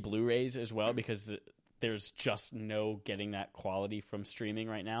 4K Blu-rays as well because there's just no getting that quality from streaming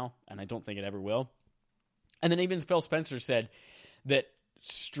right now, and I don't think it ever will. And then even Phil Spencer said that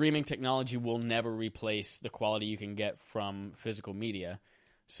streaming technology will never replace the quality you can get from physical media.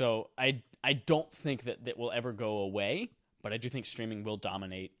 So I don't think that will ever go away, but I do think streaming will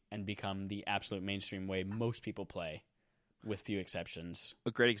dominate and become the absolute mainstream way most people play, with few exceptions.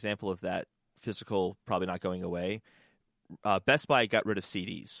 A great example of that, physical probably not going away, Best Buy got rid of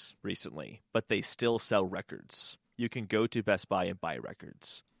CDs recently, but they still sell records. You can go to Best Buy and buy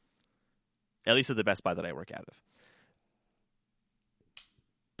records. At least at the Best Buy that I work out of.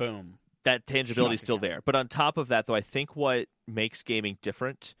 Boom. That tangibility is still there. But on top of that, though, I think what makes gaming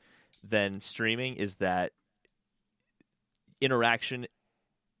different than streaming is that interaction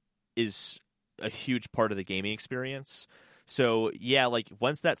is a huge part of the gaming experience. So, yeah, like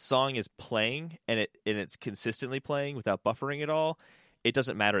once that song is playing and it's consistently playing without buffering at all, it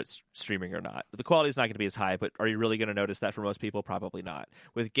doesn't matter it's streaming or not. The quality is not going to be as high, but are you really going to notice that for most people? Probably not.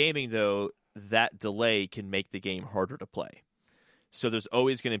 With gaming, though, that delay can make the game harder to play. So there's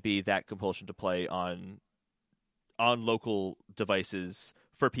always going to be that compulsion to play on local devices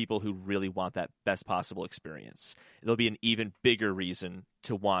for people who really want that best possible experience. There'll be an even bigger reason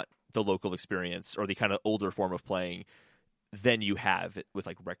to want the local experience or the kind of older form of playing than you have with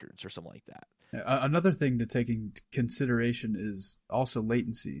like records or something like that. Another thing to take into consideration is also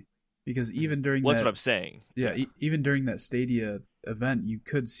latency, because even during that's what I'm saying. Yeah, even during that Stadia event, you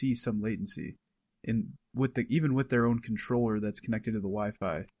could see some latency even with their own controller that's connected to the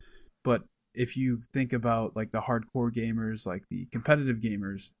Wi-Fi. But if you think about like the hardcore gamers, like the competitive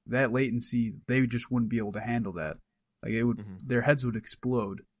gamers, that latency, they just wouldn't be able to handle that. Like it would, their heads would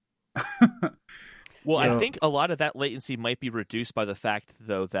explode. Well, So- I think a lot of that latency might be reduced by the fact,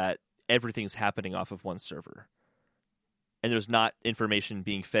 though, that everything's happening off of one server. And there's not information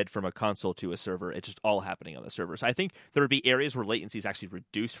being fed from a console to a server. It's just all happening on the server. So I think there would be areas where latency is actually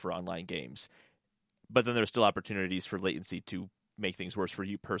reduced for online games. But then there's still opportunities for latency to make things worse for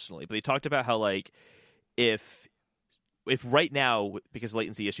you personally. But they talked about how, like, if right now, because of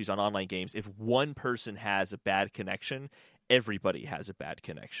latency issues on online games, if one person has a bad connection, everybody has a bad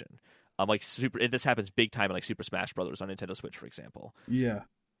connection. This happens big time in like Super Smash Brothers on Nintendo Switch, for example. Yeah.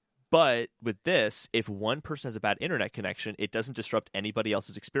 But with this, if one person has a bad internet connection, it doesn't disrupt anybody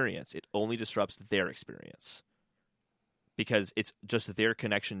else's experience. It only disrupts their experience. Because it's just their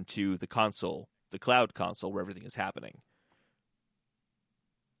connection to the console, the cloud console, where everything is happening.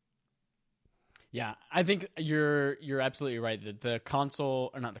 Yeah, I think you're absolutely right that the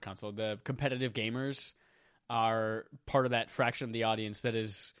competitive gamers are part of that fraction of the audience that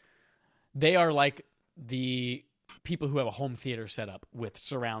is, they are like the people who have a home theater set up with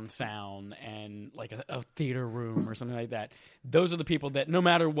surround sound and like a theater room or something like that. Those are the people that no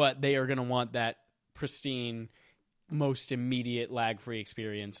matter what, they are going to want that pristine, most immediate lag-free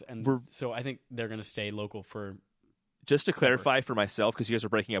experience. And so I think they're going to stay local for... Just to clarify for myself, because you guys are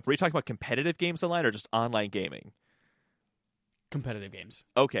breaking up, were you talking about competitive games online or just online gaming? Competitive games.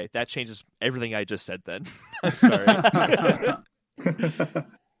 Okay, that changes everything I just said then. I'm sorry.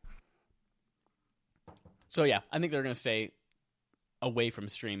 So yeah, I think they're going to stay away from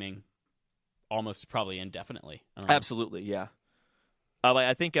streaming almost probably indefinitely. Absolutely, yeah.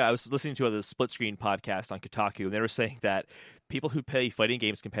 I think I was listening to the Split Screen podcast on Kotaku, and they were saying that people who play fighting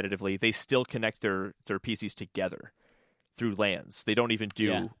games competitively, they still connect their PCs together through LANs. They don't even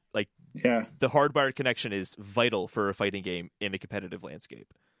do the hardwired connection is vital for a fighting game in a competitive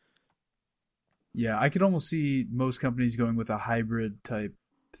landscape. Yeah, I could almost see most companies going with a hybrid type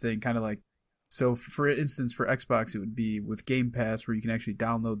thing, kind of like, so for instance, for Xbox, it would be with Game Pass where you can actually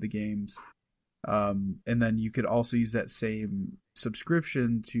download the games. And then you could also use that same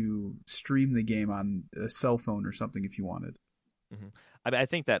subscription to stream the game on a cell phone or something if you wanted. Mm-hmm. I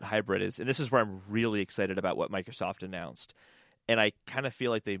think that hybrid is, and this is where I'm really excited about what Microsoft announced. And I kind of feel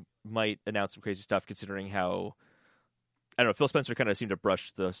like they might announce some crazy stuff considering how, I don't know, Phil Spencer kind of seemed to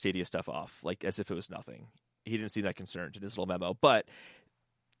brush the Stadia stuff off, like as if it was nothing. He didn't seem that concerned in his little memo. But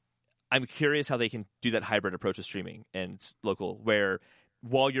I'm curious how they can do that hybrid approach to streaming and local, where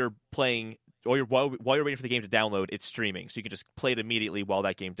while you're playing, or while you're waiting for the game to download, it's streaming, so you can just play it immediately while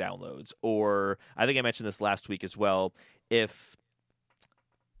that game downloads. Or I think I mentioned this last week as well. If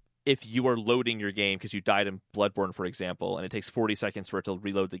you are loading your game because you died in Bloodborne, for example, and it takes 40 seconds for it to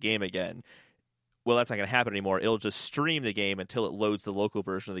reload the game again, well, that's not going to happen anymore. It'll just stream the game until it loads the local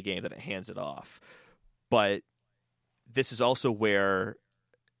version of the game, then it hands it off. But this is also where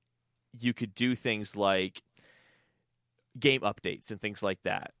you could do things like game updates and things like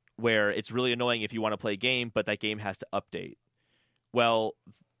that, where it's really annoying if you want to play a game, but that game has to update. Well,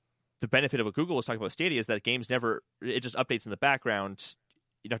 the benefit of what Google was talking about Stadia is that games it just updates in the background.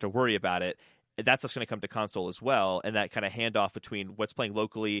 You don't have to worry about it. That's what's going to come to console as well, and that kind of handoff between what's playing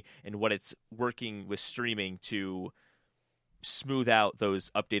locally and what it's working with streaming to smooth out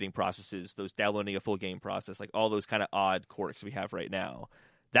those updating processes, those downloading a full game process, like all those kind of odd quirks we have right now.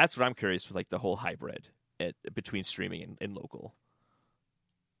 That's what I'm curious with, like the whole hybrid between streaming and local.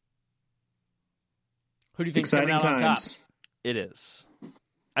 Who do you think Exciting coming out on top? times. It is.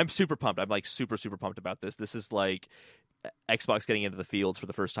 I'm super pumped. I'm like super, super pumped about this. This is like Xbox getting into the field for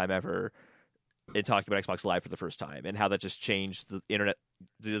the first time ever and talking about Xbox Live for the first time and how that just changed the internet,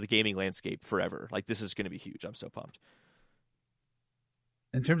 the gaming landscape forever. Like, this is going to be huge. I'm so pumped.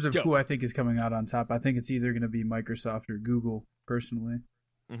 In terms of who I think is coming out on top, I think it's either going to be Microsoft or Google, personally.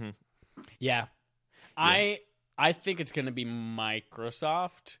 Mm-hmm. Yeah. I think it's going to be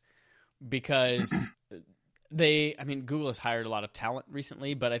Microsoft because Google has hired a lot of talent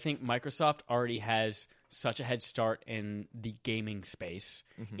recently, but I think Microsoft already has such a head start in the gaming space,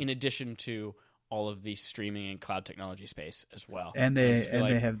 in addition to all of the streaming and cloud technology space as well. And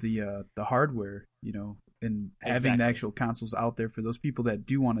they have the hardware, and having the actual consoles out there for those people that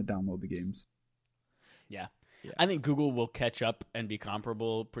do want to download the games. Yeah. I think Google will catch up and be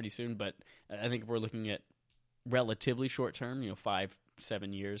comparable pretty soon, but I think if we're looking at relatively short term, 5-7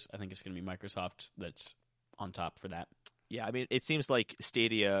 years, I think it's going to be Microsoft that's on top for that. Yeah, I mean, it seems like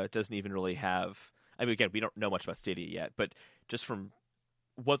Stadia doesn't even really have... I mean, again, we don't know much about Stadia yet, but just from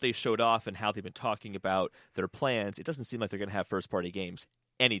what they showed off and how they've been talking about their plans, it doesn't seem like they're going to have first-party games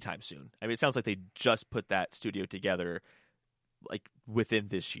anytime soon. I mean, it sounds like they just put that studio together like within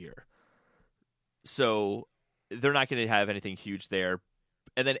this year. So they're not going to have anything huge there.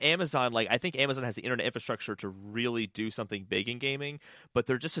 And then Amazon, like I think Amazon has the internet infrastructure to really do something big in gaming, but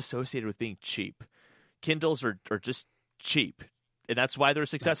they're just associated with being cheap. Kindles are just cheap, and that's why they're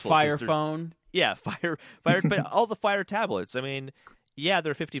successful. Fire phone. Yeah, Fire, but all the Fire tablets. I mean, yeah,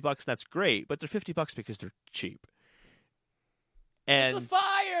 they're $50. That's great, but they're $50 because they're cheap. And It's a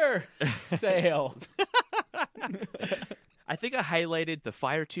fire sale. I think I highlighted the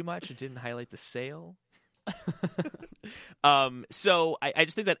Fire too much and didn't highlight the sale. So I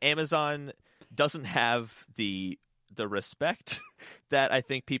just think that Amazon doesn't have the respect that I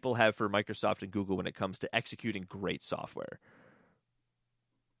think people have for Microsoft and Google when it comes to executing great software.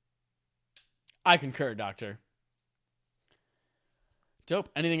 I concur, Doctor. Dope.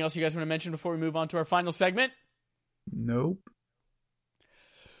 Anything else you guys want to mention before we move on to our final segment? Nope.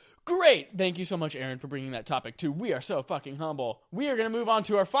 Great. Thank you so much, Aaron, for bringing that topic too. We are so fucking humble. We are going to move on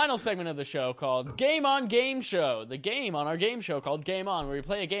to our final segment of the show called Game On Game Show. The game on our game show called Game On, where we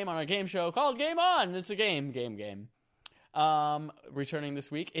play a game on our game show called Game On. It's a game. Returning this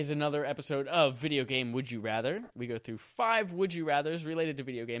week is another episode of Video Game Would You Rather. We go through 5 Would You Rathers related to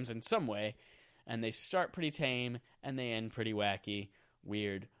video games in some way, and they start pretty tame and they end pretty wacky,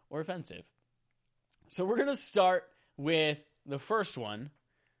 weird, or offensive. So we're going to start with the first one.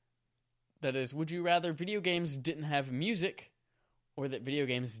 That is, would you rather video games didn't have music or that video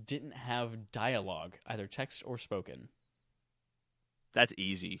games didn't have dialogue, either text or spoken? That's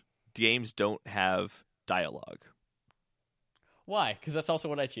easy. Games don't have dialogue. Why? Because that's also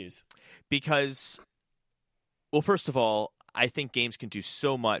what I choose. Because, well, first of all, I think games can do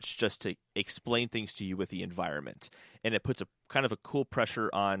so much just to explain things to you with the environment. And it puts a kind of a cool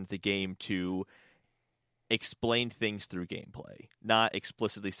pressure on the game to explain things through gameplay, not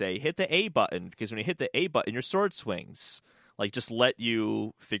explicitly say hit the A button, because when you hit the A button your sword swings. Like, just let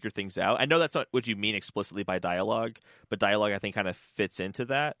you figure things out. I know that's not what you mean explicitly by dialogue, but dialogue I think kind of fits into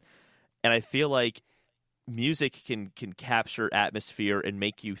that. And I feel like music can capture atmosphere and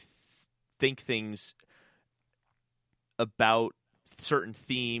make you think things about certain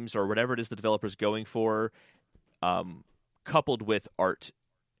themes or whatever it is the developer's going for, coupled with art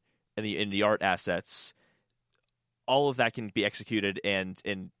and the art assets. All of that can be executed and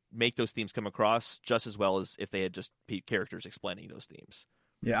make those themes come across just as well as if they had just characters explaining those themes.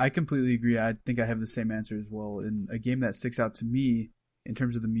 Yeah, I completely agree. I think I have the same answer as well. And a game that sticks out to me in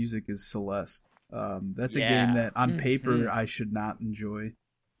terms of the music is Celeste. That's a game that on paper I should not enjoy,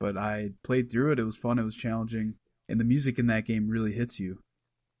 but I played through it. It was fun. It was challenging. And the music in that game really hits you.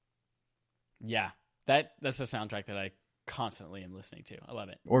 Yeah, that's a soundtrack that I constantly am listening to. I love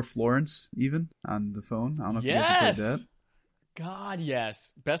it. Or Florence, even, on the phone. I don't know if you guys have played that. God,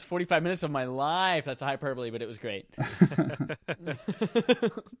 yes. Best 45 minutes of my life. That's a hyperbole, but it was great. I'd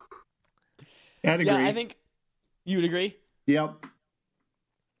agree. Yeah, I think you would agree? Yep.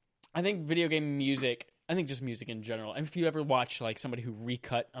 I think video game music, I think just music in general. And if you ever watch like somebody who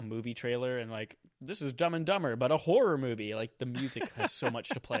recut a movie trailer and like, this is Dumb and Dumber, but a horror movie, like the music has so much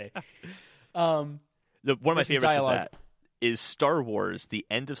to play. One of my favorites dialogue. of that is Star Wars, the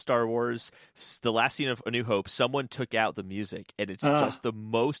end of Star Wars, the last scene of A New Hope. Someone took out the music, and it's just the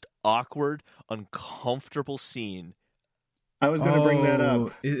most awkward, uncomfortable scene. I was going to bring that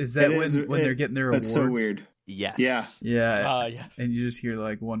up. Is that when they're getting their awards? That's so weird. Yes. Yeah. Yeah. Yes. And you just hear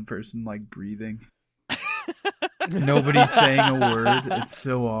like one person like breathing. Nobody's saying a word. It's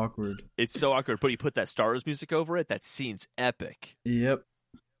so awkward. It's so awkward. But you put that Star Wars music over it, that scene's epic. Yep.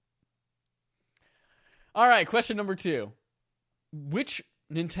 All right, question number 2. Which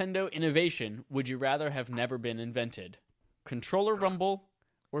Nintendo innovation would you rather have never been invented? Controller rumble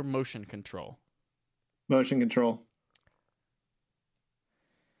or motion control? Motion control.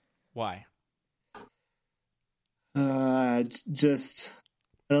 Why? Just,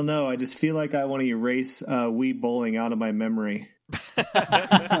 I don't know. I just feel like I want to erase Wii Bowling out of my memory.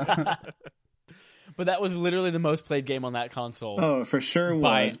 But that was literally the most played game on that console. Oh, for sure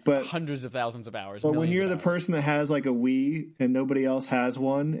by was. But hundreds of thousands of hours. But when millions you're of the hours. person that has like a Wii and nobody else has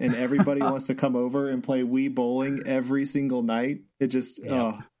one, and everybody wants to come over and play Wii Bowling every single night, it just I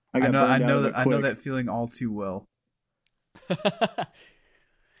got burned out of it I know quick. that feeling all too well.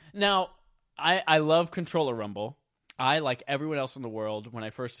 Now, I love controller rumble. I, like everyone else in the world, when I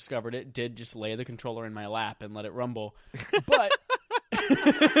first discovered it, did just lay the controller in my lap and let it rumble. But,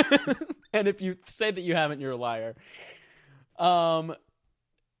 and if you say that you haven't, you're a liar. VR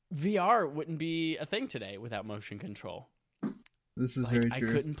wouldn't be a thing today without motion control. This is Like, very I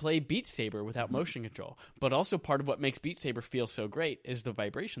true. couldn't play Beat Saber without motion control. But also part of what makes Beat Saber feel so great is the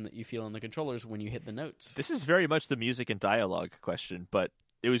vibration that you feel in the controllers when you hit the notes. This is very much the music and dialogue question, but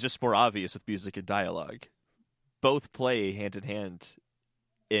it was just more obvious with music and dialogue. Both play hand in hand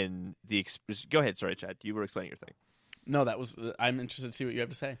in the. Go ahead, sorry, Chad. You were explaining your thing. No, that was. I'm interested to see what you have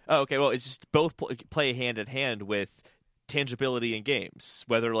to say. Oh, okay. Well, it's just both play hand in hand with tangibility in games.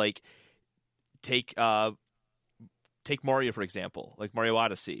 Whether like take Mario for example, like Mario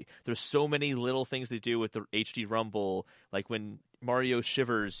Odyssey. There's so many little things they do with the HD Rumble. Like when Mario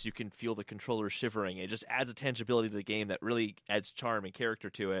shivers, you can feel the controller shivering. It just adds a tangibility to the game that really adds charm and character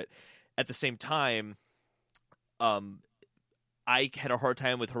to it. At the same time, I had a hard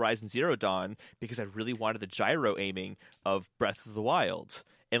time with Horizon Zero Dawn because I really wanted the gyro aiming of Breath of the Wild.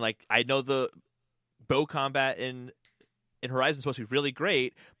 And like I know the bow combat in Horizon is supposed to be really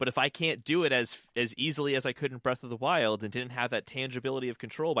great, but if I can't do it as easily as I could in Breath of the Wild and didn't have that tangibility of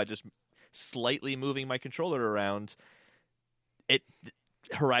control by just slightly moving my controller around,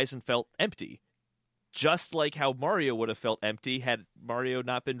 Horizon felt empty. Just like how Mario would have felt empty had Mario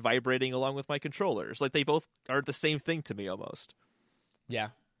not been vibrating along with my controllers. Like, they both are the same thing to me, almost. Yeah.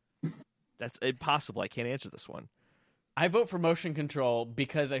 That's impossible. I can't answer this one. I vote for motion control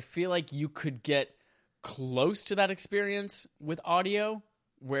because I feel like you could get close to that experience with audio,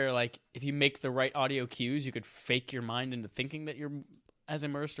 where, like, if you make the right audio cues, you could fake your mind into thinking that you're as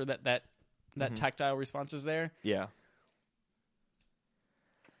immersed or that tactile response is there. Yeah.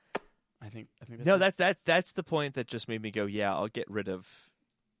 I think no, that's the point that just made me go, yeah, I'll get rid of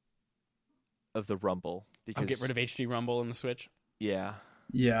the Rumble. Because, I'll get rid of HD Rumble in the Switch. Yeah.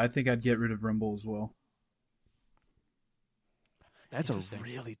 Yeah, I think I'd get rid of Rumble as well. That's a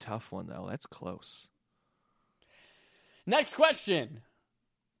really tough one, though. That's close. Next question.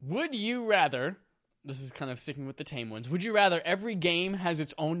 Would you rather, this is kind of sticking with the tame ones, would you rather every game has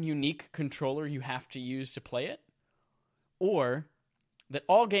its own unique controller you have to use to play it? Or that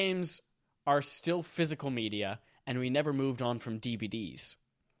all games are still physical media and we never moved on from DVDs?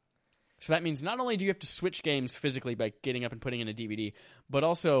 So that means not only do you have to switch games physically by getting up and putting in a DVD, but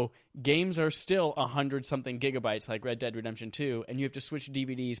also games are still 100-something gigabytes like Red Dead Redemption 2, and you have to switch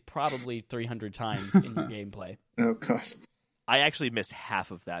DVDs probably 300 times in your gameplay. Oh, God. I actually missed half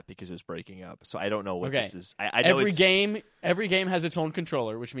of that because it was breaking up, so I don't know what this is. I know every game has its own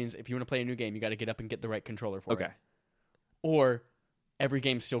controller, which means if you want to play a new game, you got to get up and get the right controller for it. Okay. Or every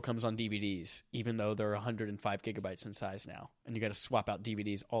game still comes on DVDs, even though they're 105 gigabytes in size now, and you got to swap out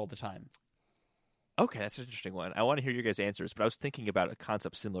DVDs all the time. Okay, that's an interesting one. I want to hear your guys' answers, but I was thinking about a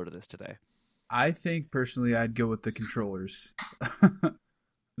concept similar to this today. I think, personally, I'd go with the controllers.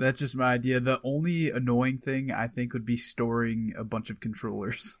 That's just my idea. The only annoying thing, I think, would be storing a bunch of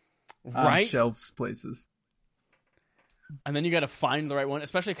controllers on shelves places. And then you got to find the right one,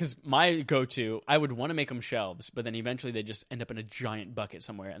 especially because my go-to, I would want to make them shelves, but then eventually they just end up in a giant bucket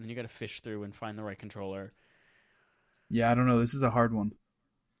somewhere, and then you got to fish through and find the right controller. Yeah, I don't know. This is a hard one.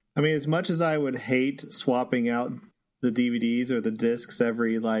 I mean, as much as I would hate swapping out the DVDs or the discs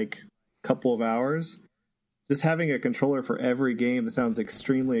every, couple of hours, just having a controller for every game sounds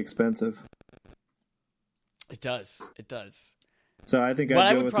extremely expensive. It does. It does. So I think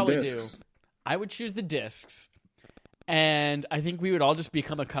I'd go with the discs. I would choose the discs. And I think we would all just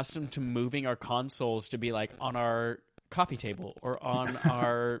become accustomed to moving our consoles to be like on our coffee table or on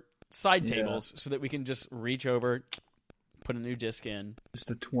our side tables so that we can just reach over, put a new disc in.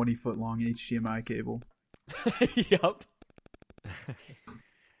 Just a 20-foot long HDMI cable. Yup.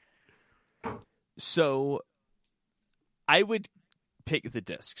 So I would pick the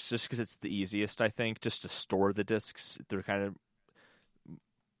discs just because it's the easiest, I think, just to store the discs. They're kind of...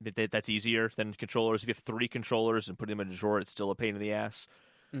 That's easier than controllers. If you have 3 controllers and put them in a drawer, it's still a pain in the ass.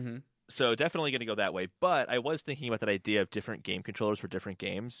 Mm-hmm. So definitely going to go that way. But I was thinking about that idea of different game controllers for different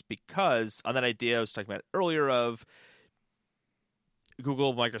games because on that idea I was talking about earlier of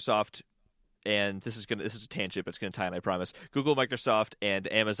Google, Microsoft, and this is a tangent, but it's going to tie in, I promise. Google, Microsoft,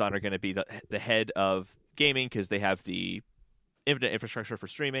 and Amazon are going to be the head of gaming because they have the infinite infrastructure for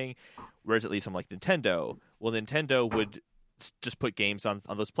streaming, whereas at least I'm like Nintendo. Well, Nintendo would just put games on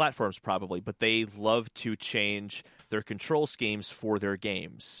those platforms probably, but they love to change their control schemes for their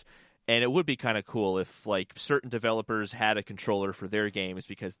games. And it would be kind of cool if like certain developers had a controller for their games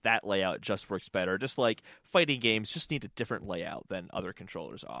because that layout just works better. Just like fighting games just need a different layout than other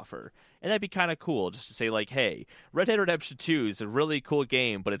controllers offer. And that'd be kind of cool just to say like, hey, Red Dead Redemption 2 is a really cool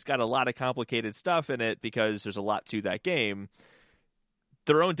game, but it's got a lot of complicated stuff in it because there's a lot to that game.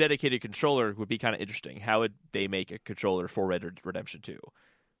 Their own dedicated controller would be kind of interesting. How would they make a controller for Red Dead Redemption 2?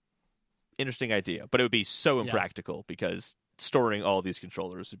 Interesting idea, but it would be so impractical because storing all these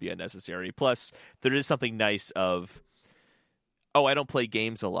controllers would be unnecessary. Plus, there is something nice of, I don't play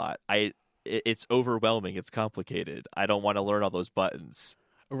games a lot. It's overwhelming. It's complicated. I don't want to learn all those buttons.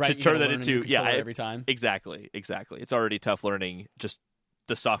 Right, to turn that into every time. Exactly. It's already tough learning just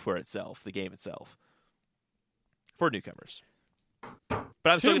the software itself, the game itself, for newcomers. But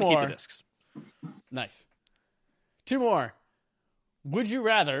I'm still going to keep the discs. Nice. 2 more. Would you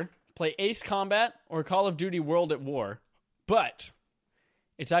rather play Ace Combat or Call of Duty World at War, but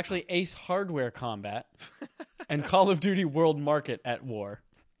it's actually Ace Hardware Combat and Call of Duty World Market at War?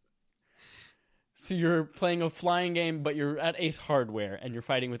 So you're playing a flying game, but you're at Ace Hardware and you're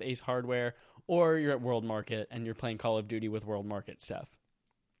fighting with Ace Hardware, or you're at World Market and you're playing Call of Duty with World Market stuff.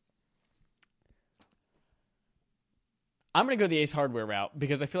 I'm going to go the Ace Hardware route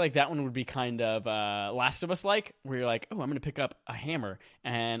because I feel like that one would be kind of Last of Us-like, where you're like, oh, I'm going to pick up a hammer,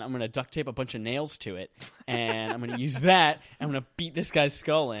 and I'm going to duct tape a bunch of nails to it, and I'm going to use that, and I'm going to beat this guy's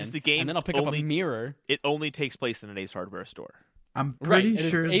skull in, Does the game and then I'll pick up a mirror. It only takes place in an Ace Hardware store. I'm pretty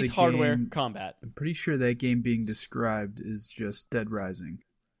Right, sure it is Ace the Hardware game, Combat. I'm pretty sure that game being described is just Dead Rising.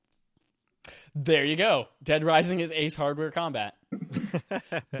 There you go. Dead Rising is Ace Hardware Combat.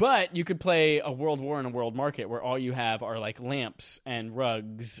 But you could play a World War and a World Market where all you have are like lamps and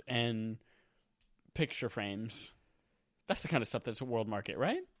rugs and picture frames. That's the kind of stuff that's a World Market,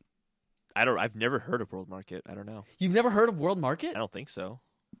 right? I've never heard of World Market. I don't know. You've never heard of World Market? I don't think so.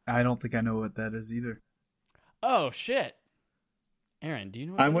 I don't think I know what that is either. Oh, shit. Aaron, do you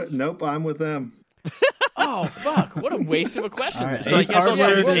know what that is? Nope, I'm with them. Oh, fuck. What a waste of a question. All right, So I Ace guess I'll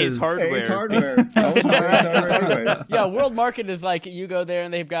Hardware choose it Ace is. Hardware. Ace Hardware. Ace Hardware. Yeah, World Market is like you go there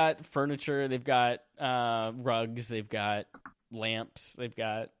and they've got furniture, they've got rugs, they've got lamps, they've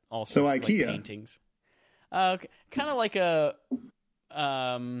got all sorts of like, IKEA. paintings. Kind of like a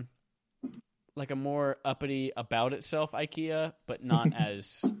more uppity about itself IKEA, but not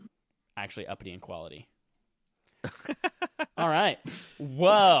as actually uppity in quality. All right.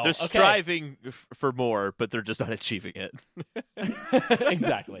 Whoa. They're okay. striving for more, but they're just not achieving it.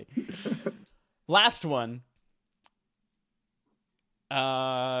 Exactly. Last one.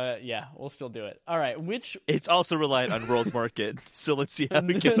 Yeah, we'll still do it. All right. Which It's also reliant on World Market, so let's see how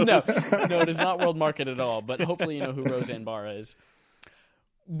it goes. no, it is not World Market at all. But hopefully, you know who Roseanne Barr is.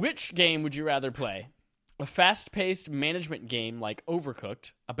 Which game would you rather play? A fast-paced management game like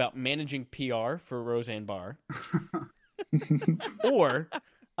Overcooked about managing PR for Roseanne Barr, or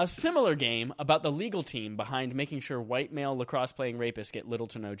a similar game about the legal team behind making sure white male lacrosse-playing rapists get little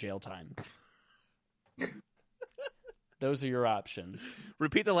to no jail time. Those are your options.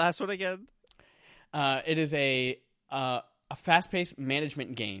 Repeat the last one again. It is a fast-paced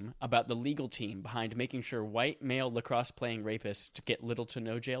management game about the legal team behind making sure white male lacrosse-playing rapists get little to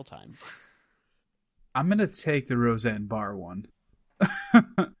no jail time. I'm going to take the Roseanne Barr one.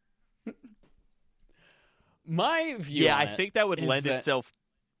 My view Yeah, on I it think that would is lend that- itself.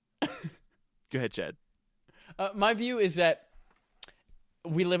 Go ahead, Jed. My view is that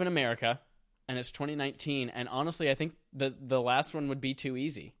we live in America, and it's 2019, and honestly, I think the last one would be too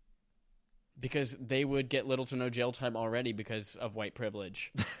easy. Because they would get little to no jail time already because of white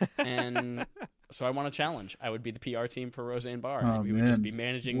privilege. And so I want a challenge. I would be the PR team for Roseanne Barr, and we would just be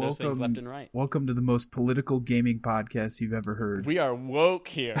managing those things left and right. Welcome to the most political gaming podcast you've ever heard. We are woke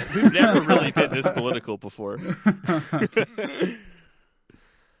here. We've never really been this political before.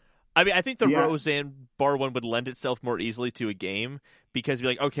 I mean, I think the Yeah. Roseanne Barr one would lend itself more easily to a game because you'd be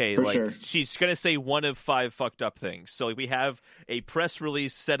like, okay, For like sure. she's gonna say one of 5 fucked up things. So like, we have a press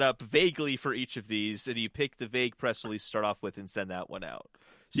release set up vaguely for each of these, and you pick the vague press release to start off with and send that one out.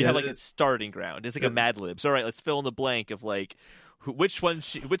 So you Yeah, have like a starting ground. It's like a Mad Libs. All right, let's fill in the blank of like which group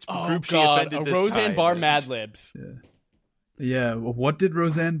she offended a this Roseanne time, Barr and- Mad Libs. Yeah, well, what did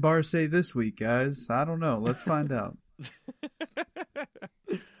Roseanne Barr say this week, guys? I don't know. Let's find out.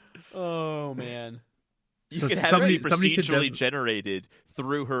 Oh, man. You So can have somebody- it be somebody should procedurally def- generated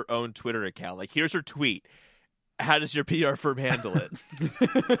through her own Twitter account. Like, here's her tweet. How does your PR firm handle it?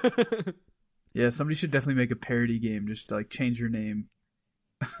 Yeah, somebody should definitely make a parody game. Just to, like change your name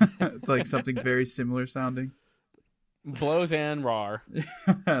to like something very similar sounding. Blows and Rar.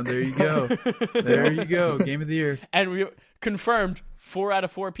 There you go. There you go. Game of the year. And we confirmed 4 out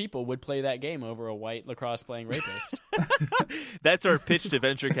of 4 people would play that game over a white lacrosse playing rapist. That's our pitch to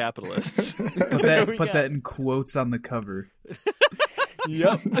venture capitalists. Put There we that go. that in quotes on the cover.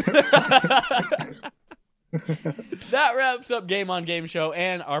 Yep. That wraps up Game on Game Show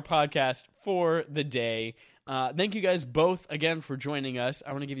and our podcast for the day. Thank you guys both again for joining us.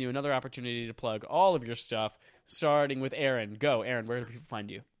 I want to give you another opportunity to plug all of your stuff, starting with Aaron. Go, Aaron. Where do people find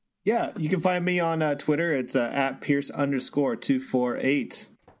you? Yeah, you can find me on Twitter. It's at Pierce_248. This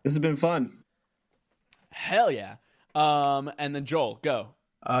has been fun. Hell yeah. And then Joel, go.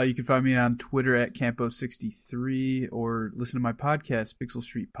 You can find me on Twitter at Campo63 or listen to my podcast, Pixel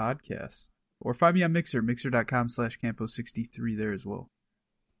Street Podcast. Or find me on Mixer, mixer.com/Campo63 there as well.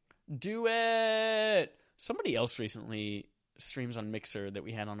 Do it. Somebody else recently streams on Mixer that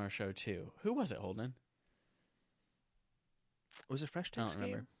we had on our show too. Who was it, Holden? Was it Fresh I Takes don't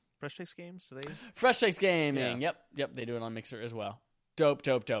remember. Game? Fresh Takes Games? Do they? Fresh Takes Gaming. Yeah. Yep. They do it on Mixer as well. Dope.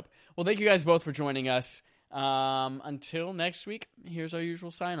 Well, thank you guys both for joining us. Until next week, here's our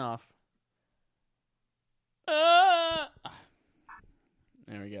usual sign off.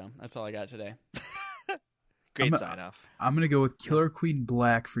 There we go. That's all I got today. Great sign off. I'm gonna go with Killer Queen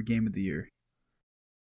Black for Game of the Year.